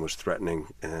hostage and was threatening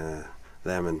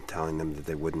them and telling them that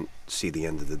they wouldn't see the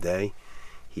end of the day.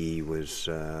 He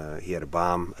had a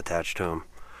bomb attached to him.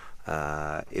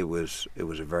 It was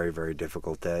a very, very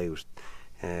difficult day.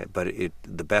 But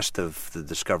the best of the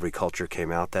Discovery culture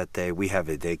came out that day. We have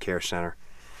a daycare center,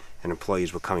 and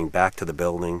employees were coming back to the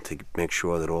building to make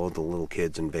sure that all the little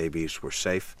kids and babies were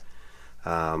safe.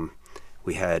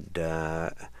 We had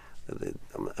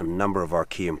a number of our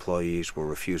key employees were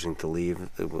refusing to leave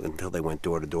until they went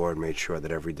door to door and made sure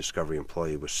that every Discovery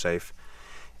employee was safe.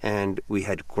 And we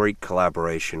had great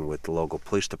collaboration with the local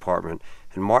police department,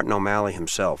 and Martin O'Malley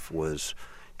himself was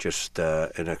just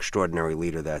an extraordinary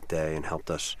leader that day and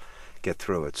helped us get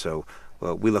through it. So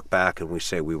we look back and we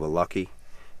say we were lucky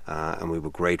and we were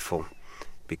grateful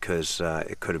because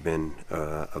it could have been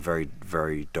a very,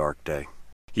 very dark day.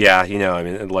 Yeah,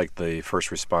 like the first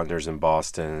responders in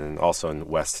Boston and also in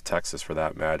West Texas for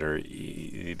that matter,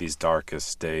 these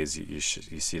darkest days you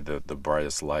see the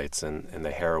brightest lights and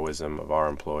the heroism of our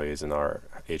employees and our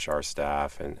HR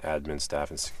staff and admin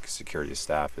staff and security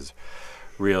staff is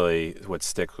really what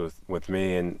sticks with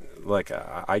me. And like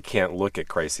I can't look at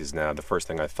crises now. The first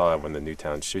thing I thought of when the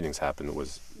Newtown shootings happened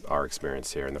was our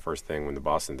experience here, and the first thing when the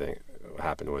Boston thing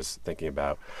happened was thinking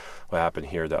about what happened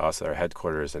here to us at our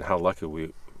headquarters and how lucky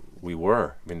we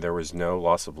were. I mean, there was no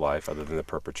loss of life other than the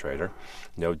perpetrator,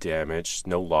 no damage,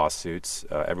 no lawsuits.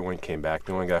 Everyone came back.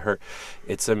 No one got hurt.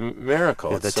 It's a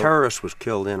miracle. Yeah, the terrorist was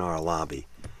killed in our lobby,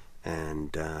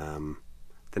 and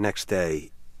the next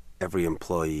day, every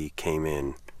employee came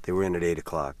in. They were in at 8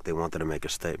 o'clock. They wanted to make a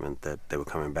statement that they were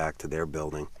coming back to their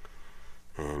building,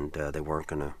 and they weren't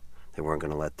gonna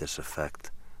let this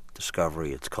affect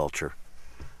Discovery, its culture.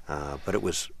 But it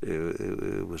was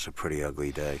a pretty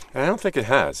ugly day. And I don't think it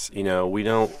has. We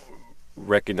don't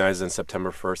recognize on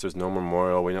September 1st. There's no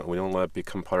memorial. We don't let it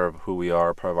become part of who we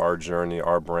are, part of our journey,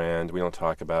 our brand. We don't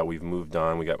talk about. We've moved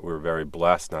on. We were very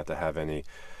blessed not to have any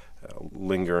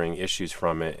lingering issues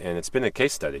from it, and it's been a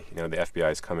case study. The FBI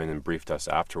has come in and briefed us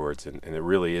afterwards, and it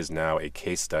really is now a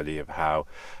case study of how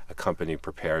a company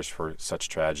prepares for such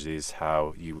tragedies,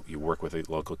 how you work with a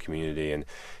local community, and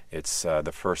it's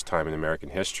the first time in American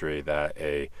history that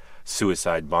a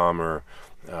suicide bomber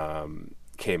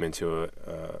came into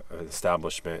an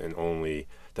establishment and only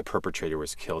the perpetrator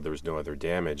was killed. There was no other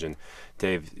damage. And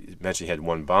Dave mentioned he had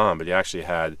one bomb, but he actually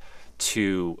had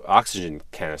 2 oxygen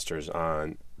canisters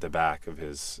on the back of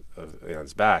his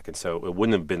back, and so it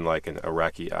wouldn't have been like an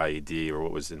Iraqi IED or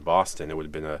what was in Boston. It would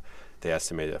have been they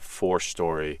estimated a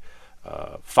 4-story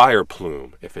fire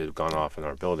plume if it had gone off in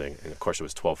our building. And of course it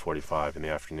was 12:45 in the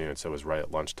afternoon, so it was right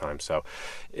at lunchtime. So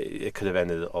it could have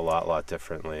ended a lot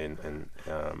differently. And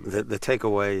the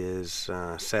takeaway is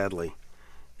sadly,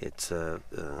 it's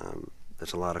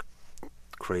there's a lot of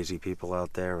crazy people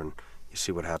out there, and you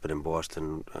see what happened in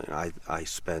Boston. I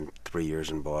spent 3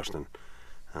 years in Boston.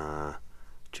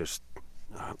 Just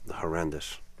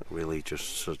horrendous. Really,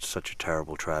 just such a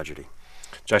terrible tragedy.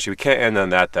 Josh, we can't end on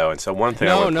that though. And so one thing.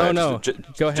 No.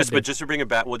 Go ahead. Just to bring it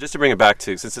back. Well, just to bring it back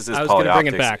to since this is PolyOptics. I was going to bring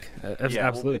it back.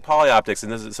 Absolutely. PolyOptics,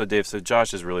 and this is so Dave. So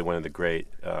Josh is really one of the great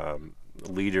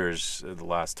leaders of the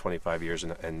last 25 years,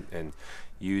 and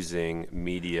using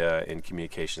media and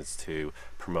communications to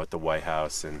promote the White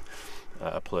House and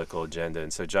a political agenda.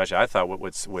 And so, Josh, I thought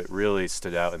what really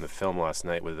stood out in the film last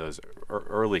night with those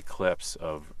early clips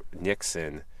of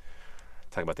Nixon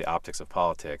talking about the optics of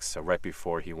politics. So right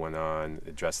before he went on,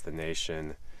 addressed the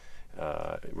nation,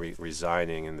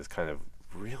 resigning, and this kind of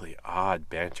really odd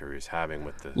banter he was having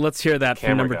with the Let's hear that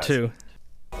from number guys. 2.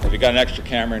 Have you got an extra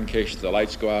camera in case the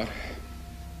lights go out?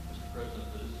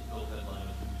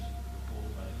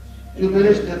 2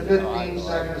 minutes to 15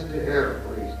 seconds to air,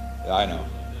 please. Yeah, I know.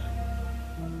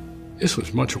 This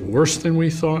was much worse than we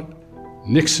thought.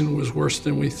 Nixon was worse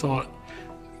than we thought.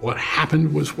 What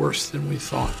happened was worse than we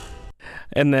thought.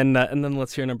 And then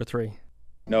let's hear number 3.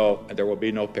 No, there will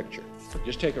be no picture.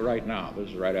 Just take it right now. This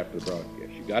is right after the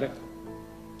broadcast. You got it?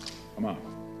 Come on.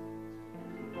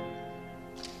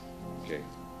 Okay.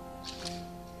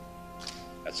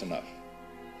 That's enough.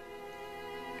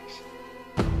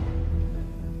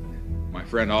 My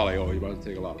friend Ollie, he wants to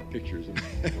take a lot of pictures.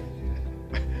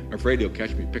 I'm afraid he'll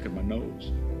catch me picking my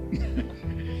nose.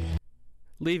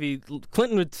 Levy,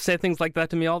 Clinton would say things like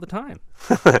that to me all the time.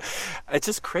 It's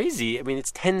just crazy. I mean,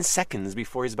 it's 10 seconds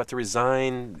before he's about to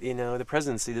resign, the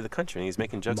presidency to the country, and he's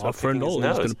making jokes about picking his nose. My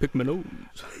friend going to pick my nose.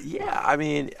 Yeah, I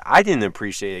mean, I didn't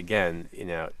appreciate, again,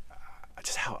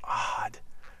 just how odd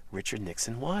Richard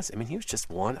Nixon was. I mean, he was just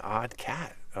one odd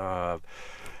cat.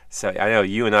 So I know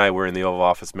you and I were in the Oval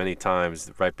Office many times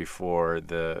right before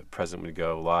the president would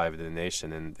go live to the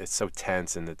nation, and it's so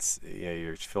tense, and it's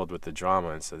you're filled with the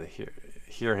drama, and so to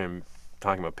hear him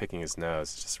talking about picking his nose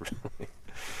is just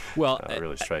really,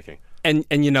 really striking. And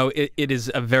it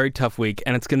is a very tough week,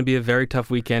 and it's going to be a very tough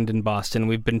weekend in Boston.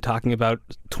 We've been talking about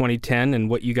 2010 and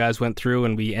what you guys went through,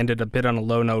 and we ended a bit on a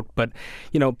low note. But,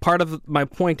 part of my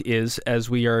point is, as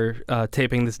we are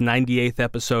taping this 98th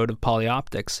episode of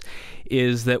Polyoptics,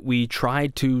 is that we try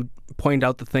to point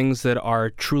out the things that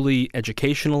are truly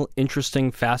educational,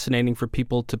 interesting, fascinating for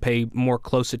people to pay more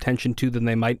close attention to than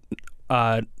they might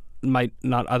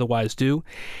not otherwise do.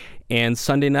 And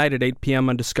Sunday night at 8 p.m.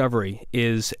 on Discovery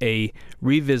is a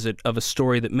revisit of a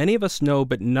story that many of us know,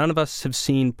 but none of us have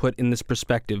seen put in this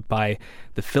perspective by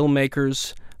the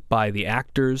filmmakers, by the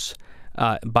actors,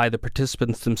 by the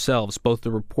participants themselves, both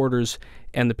the reporters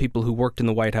and the people who worked in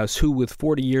the White House, who, with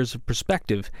 40 years of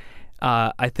perspective,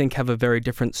 I think have a very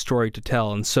different story to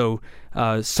tell. And so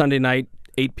Sunday night,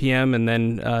 8 p.m., and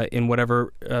then in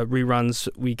whatever reruns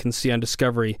we can see on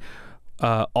Discovery,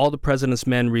 All the President's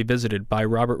Men Revisited by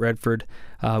Robert Redford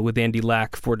with Andy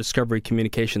Lack for Discovery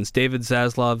Communications. David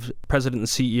Zaslav, President and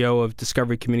CEO of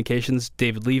Discovery Communications.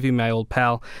 David Levy, my old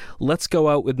pal. Let's go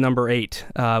out with number 8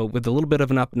 with a little bit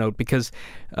of an up note, because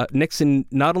Nixon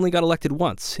not only got elected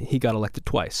once, he got elected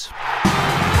twice.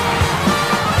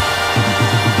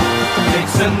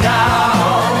 Nixon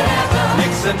now,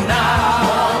 Nixon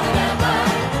now.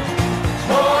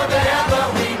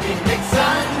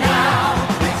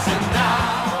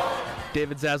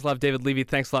 David Zaslav, David Levy,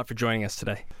 thanks a lot for joining us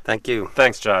today. Thank you.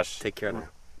 Thanks, Josh. Take care now.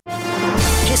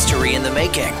 History in the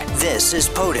making. This is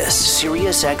POTUS,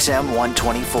 Sirius XM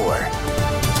 124.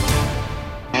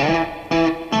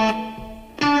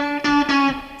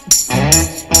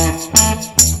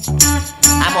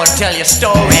 I'm going to tell you a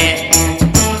story.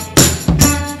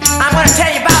 I'm going to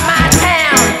tell you about my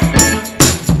town.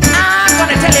 I'm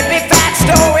going to tell you a big fat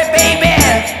story, baby.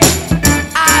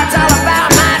 It's all about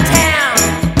my town.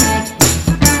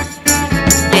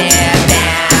 Yeah,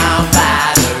 down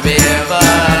by the river.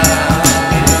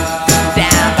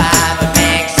 Down by the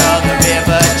banks of the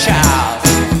River Charles.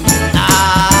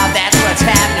 That's what's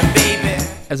happening, baby.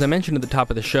 As I mentioned at the top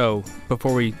of the show,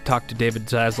 before we talked to David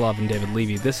Zaslav and David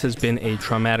Levy, this has been a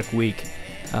traumatic week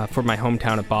for my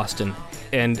hometown of Boston.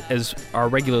 And as our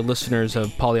regular listeners of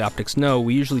Polyoptics know,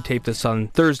 we usually tape this on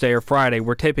Thursday or Friday.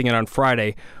 We're taping it on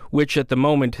Friday, which at the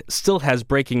moment still has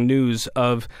breaking news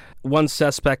of one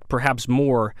suspect, perhaps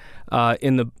more,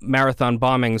 in the marathon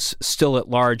bombings still at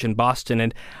large in Boston.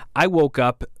 And I woke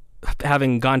up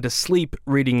having gone to sleep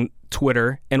reading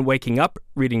Twitter and waking up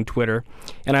reading Twitter,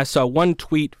 and I saw one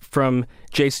tweet from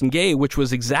Jason Gay, which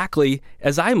was exactly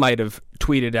as I might have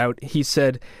tweeted out. He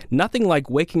said, "Nothing like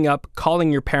waking up,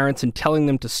 calling your parents, and telling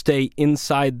them to stay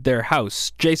inside their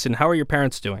house." Jason, how are your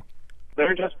parents doing?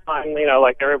 They're just fine,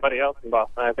 like everybody else in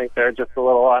Boston. I think they're just a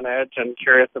little on edge and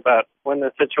curious about when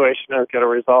the situation is going to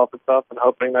resolve itself and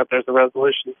hoping that there's a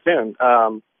resolution soon.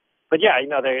 But yeah,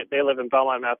 they live in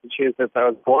Belmont, Massachusetts. I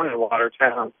was born in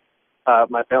Watertown.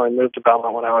 My family moved to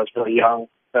Belmont when I was really young,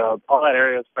 so all that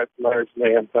area is quite familiar to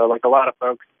me. And so, like a lot of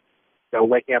folks,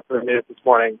 waking up to the news this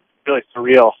morning, it's really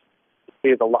surreal to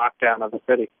see the lockdown of the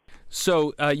city.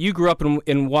 So you grew up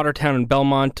in Watertown and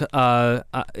Belmont,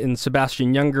 in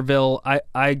Sebastian Youngerville.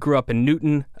 I grew up in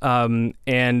Newton,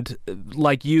 and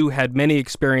like you, had many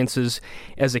experiences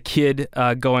as a kid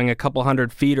going a couple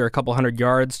hundred feet or a couple hundred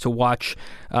yards to watch.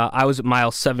 I was at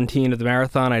mile 17 of the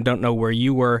marathon. I don't know where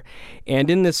you were. And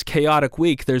in this chaotic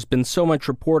week, there's been so much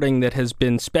reporting that has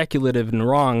been speculative and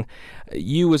wrong.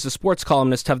 You, as a sports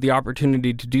columnist, have the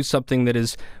opportunity to do something that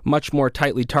is much more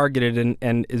tightly targeted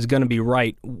and is going to be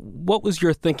right. What was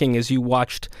your thinking as you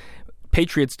watched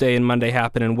Patriots Day and Monday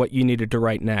happen and what you needed to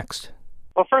write next?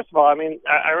 Well, first of all, I mean,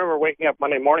 I remember waking up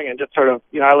Monday morning and just sort of,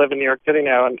 I live in New York City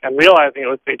now, and realizing it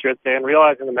was Patriots Day and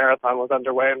realizing the marathon was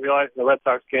underway and realizing the Red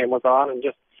Sox game was on and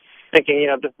just thinking,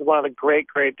 this is one of the great,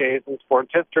 great days in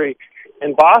sports history.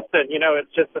 In Boston,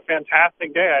 it's just a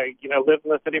fantastic day. I, lived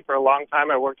in the city for a long time.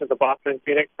 I worked at the Boston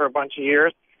Phoenix for a bunch of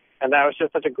years, and that was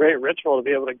just such a great ritual to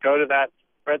be able to go to that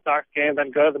Red Sox game,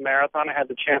 then go to the marathon. I had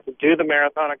the chance to do the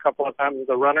marathon a couple of times as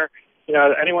a runner.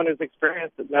 Anyone who's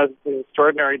experienced it knows it's an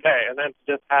extraordinary day. And then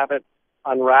to just have it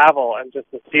unravel and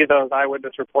just to see those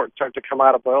eyewitness reports start to come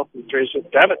out of Boylston Street is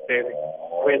just devastating.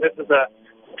 I mean, this is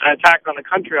an attack on the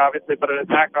country, obviously, but an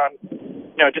attack on,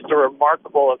 just a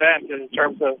remarkable event in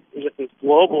terms of just this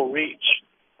global reach.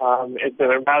 It's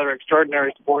a rather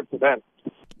extraordinary sports event.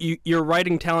 Your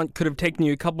writing talent could have taken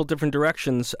you a couple different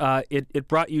directions. It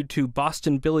brought you to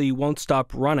Boston Billy Won't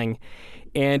Stop Running,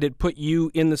 and it put you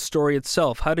in the story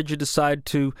itself. How did you decide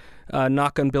to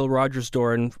knock on Bill Rogers'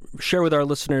 door and share with our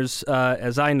listeners,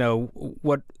 as I know,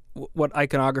 what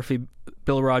iconography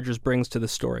Bill Rogers brings to the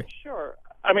story? Sure.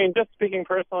 I mean, just speaking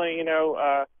personally,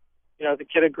 as a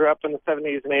kid who grew up in the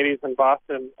 70s and 80s in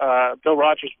Boston, Bill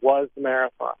Rogers was the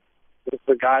marathon. This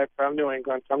is a guy from New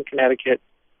England, from Connecticut,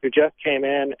 who just came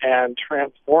in and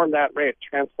transformed that race,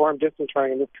 transformed distance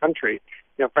running in this country.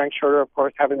 Frank Shorter, of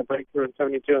course, having the breakthrough in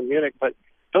 72 in Munich, but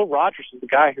Bill Rogers is the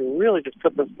guy who really just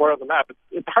put the sport on the map.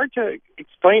 It's hard to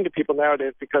explain to people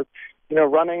nowadays because,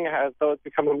 running, has, though it's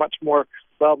become a much more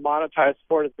well-monetized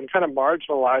sport, it's been kind of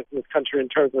marginalized in this country in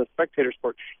terms of a spectator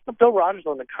sport. But Bill Rogers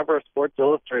on the cover of Sports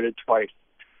Illustrated twice.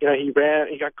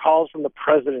 He got calls from the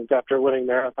president after winning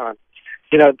marathons.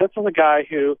 This is a guy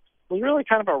who was really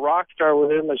kind of a rock star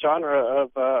within the genre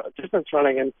of distance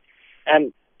running,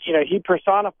 and he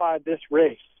personified this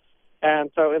race.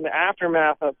 And so in the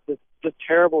aftermath of this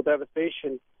terrible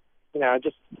devastation,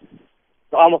 just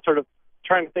almost sort of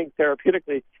trying to think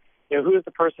therapeutically, who is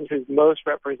the person who's most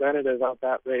representative of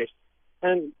that race?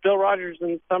 And Bill Rogers,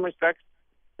 in some respects,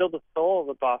 still the soul of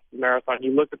the Boston Marathon.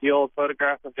 You look at the old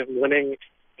photographs of him winning,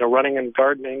 running in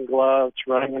gardening gloves,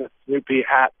 running in a Snoopy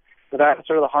hat. So that's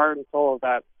sort of the heart and soul of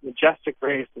that majestic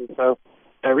race. And so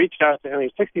I reached out to him.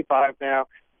 He's 65 now,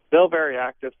 still very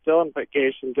active, still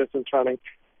engaged in distance running.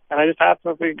 And I just asked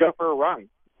him if we could go for a run.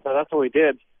 So that's what we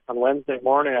did. On Wednesday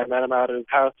morning, I met him out at his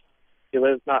house. He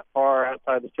lives not far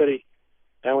outside the city.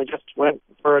 And we just went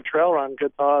for a trail run,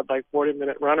 good solid,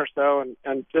 40-minute run or so,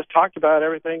 and just talked about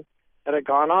everything that had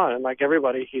gone on. And like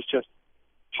everybody, he's just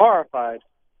horrified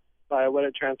by what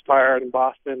had transpired in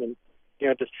Boston. And,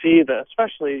 to see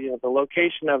especially, the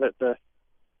location of it, the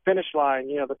finish line,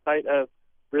 the site of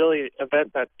really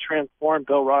event that transformed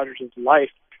Bill Rogers' life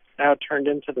now turned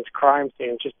into this crime scene.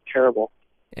 It's just terrible.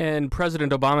 And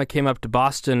President Obama came up to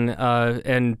Boston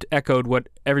and echoed what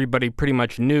everybody pretty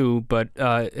much knew, but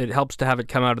it helps to have it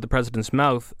come out of the president's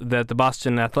mouth that the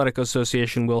Boston Athletic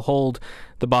Association will hold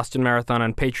the Boston Marathon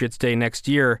on Patriots Day next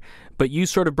year. But you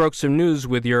sort of broke some news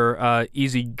with your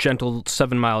easy, gentle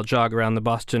 7-mile jog around the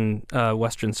Boston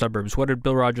western suburbs. What did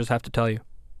Bill Rogers have to tell you?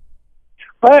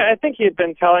 Well, I think he had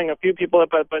been telling a few people,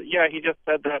 but yeah, he just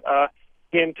said that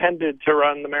he intended to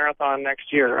run the marathon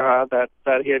next year, that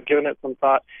he had given it some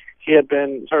thought. He had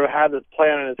been sort of had this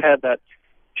plan in his head that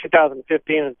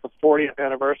 2015 is the 40th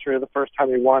anniversary of the first time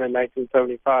he won in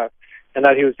 1975, and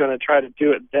that he was going to try to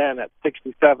do it then at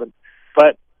 67.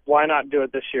 But why not do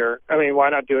it this year? I mean, why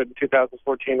not do it in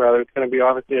 2014, rather? It's going to be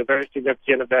obviously a very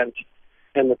significant event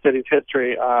in the city's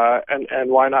history, and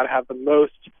why not have the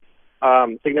most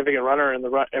significant runner in the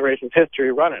race's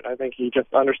history run it? I think he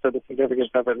just understood the significance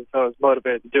of it and so was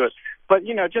motivated to do it. But,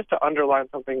 just to underline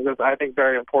something that's, I think,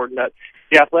 very important, that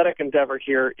the athletic endeavor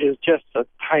here is just a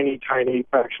tiny, tiny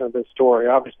fraction of this story.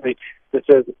 Obviously, this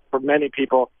is, for many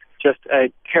people, just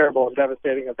a terrible and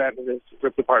devastating event. It has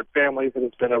ripped apart families. It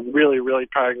has been a really, really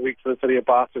trying week for the city of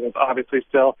Boston. It's obviously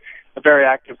still a very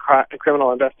active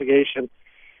criminal investigation.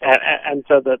 And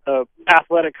so the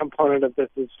athletic component of this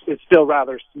is still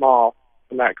rather small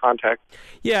in that context.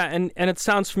 Yeah, and it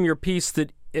sounds from your piece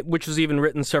that, which was even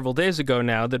written several days ago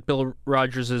now, that Bill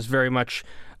Rogers is very much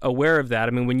aware of that.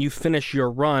 I mean, when you finish your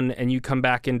run and you come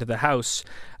back into the house,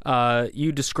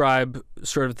 you describe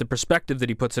sort of the perspective that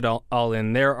he puts it all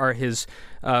in. There are his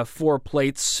 4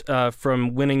 plates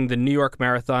from winning the New York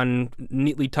Marathon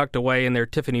neatly tucked away in their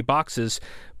Tiffany boxes,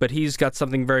 but he's got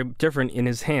something very different in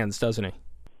his hands, doesn't he?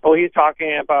 Well, he's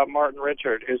talking about Martin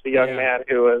Richard, who's the young man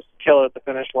who was killed at the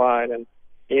finish line. And,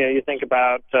 you think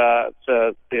about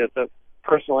the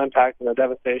personal impact and the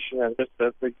devastation and just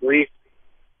the grief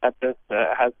that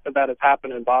has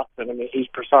happened in Boston. I mean, he's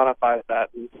personified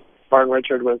that. And Martin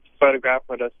Richard was photographed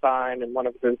with a sign in one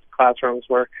of his classrooms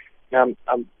where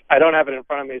I don't have it in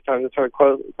front of me, so I'm just sort of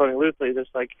quoting loosely, just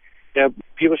like,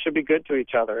 people should be good to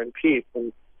each other in peace.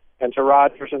 And to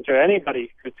Rogers and to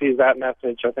anybody who sees that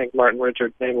message, I think Martin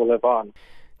Richards' name will live on.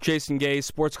 Jason Gay,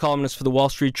 sports columnist for the Wall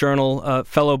Street Journal,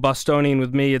 fellow Bostonian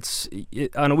with me.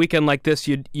 On a weekend like this,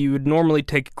 you would normally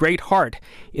take great heart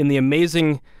in the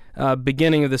amazing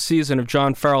beginning of the season of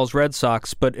John Farrell's Red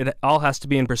Sox, but it all has to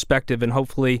be in perspective, and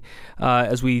hopefully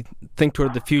as we think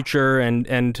toward the future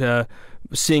and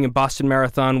seeing a Boston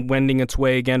Marathon wending its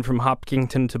way again from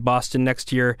Hopkinton to Boston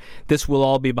next year, this will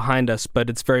all be behind us, but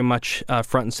it's very much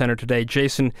front and center today.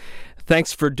 Jason,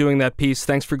 thanks for doing that piece.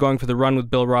 Thanks for going for the run with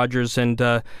Bill Rogers, and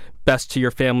best to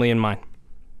your family and mine.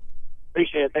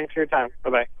 Appreciate it. Thanks for your time.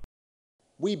 Bye-bye.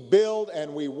 We build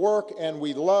and we work and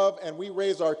we love and we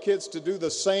raise our kids to do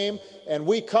the same, and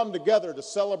we come together to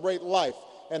celebrate life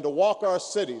and to walk our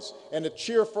cities and to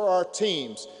cheer for our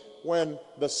teams. When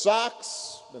the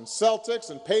Sox and Celtics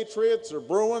and Patriots or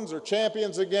Bruins are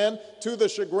champions again, to the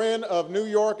chagrin of New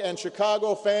York and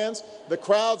Chicago fans, the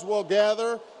crowds will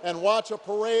gather and watch a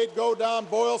parade go down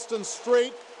Boylston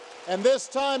Street. And this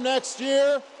time next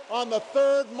year, on the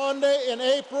third Monday in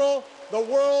April, the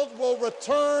world will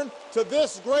return to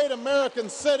this great American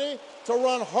city to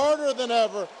run harder than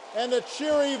ever and to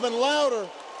cheer even louder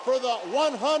for the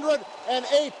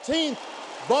 118th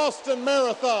Boston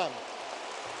Marathon.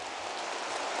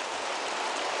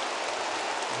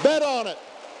 Bet on it.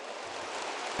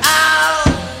 Oh,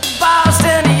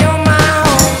 Boston, you're my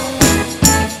home.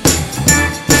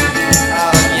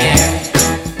 Oh,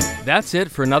 yeah. That's it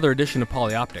for another edition of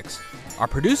Polyoptics. Our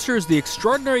producer is the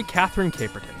extraordinary Catherine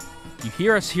Caperton. You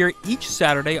hear us here each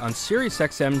Saturday on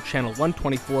SiriusXM Channel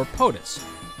 124 POTUS,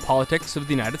 Politics of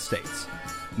the United States.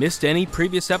 Missed any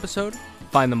previous episode?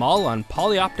 Find them all on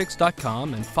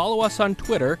polyoptics.com and follow us on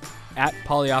Twitter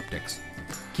 @polyoptics.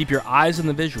 Keep your eyes on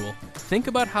the visual, think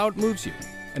about how it moves you,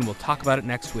 and we'll talk about it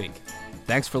next week.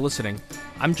 Thanks for listening.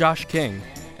 I'm Josh King,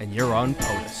 and you're on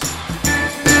POTUS.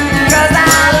 'Cause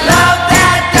I love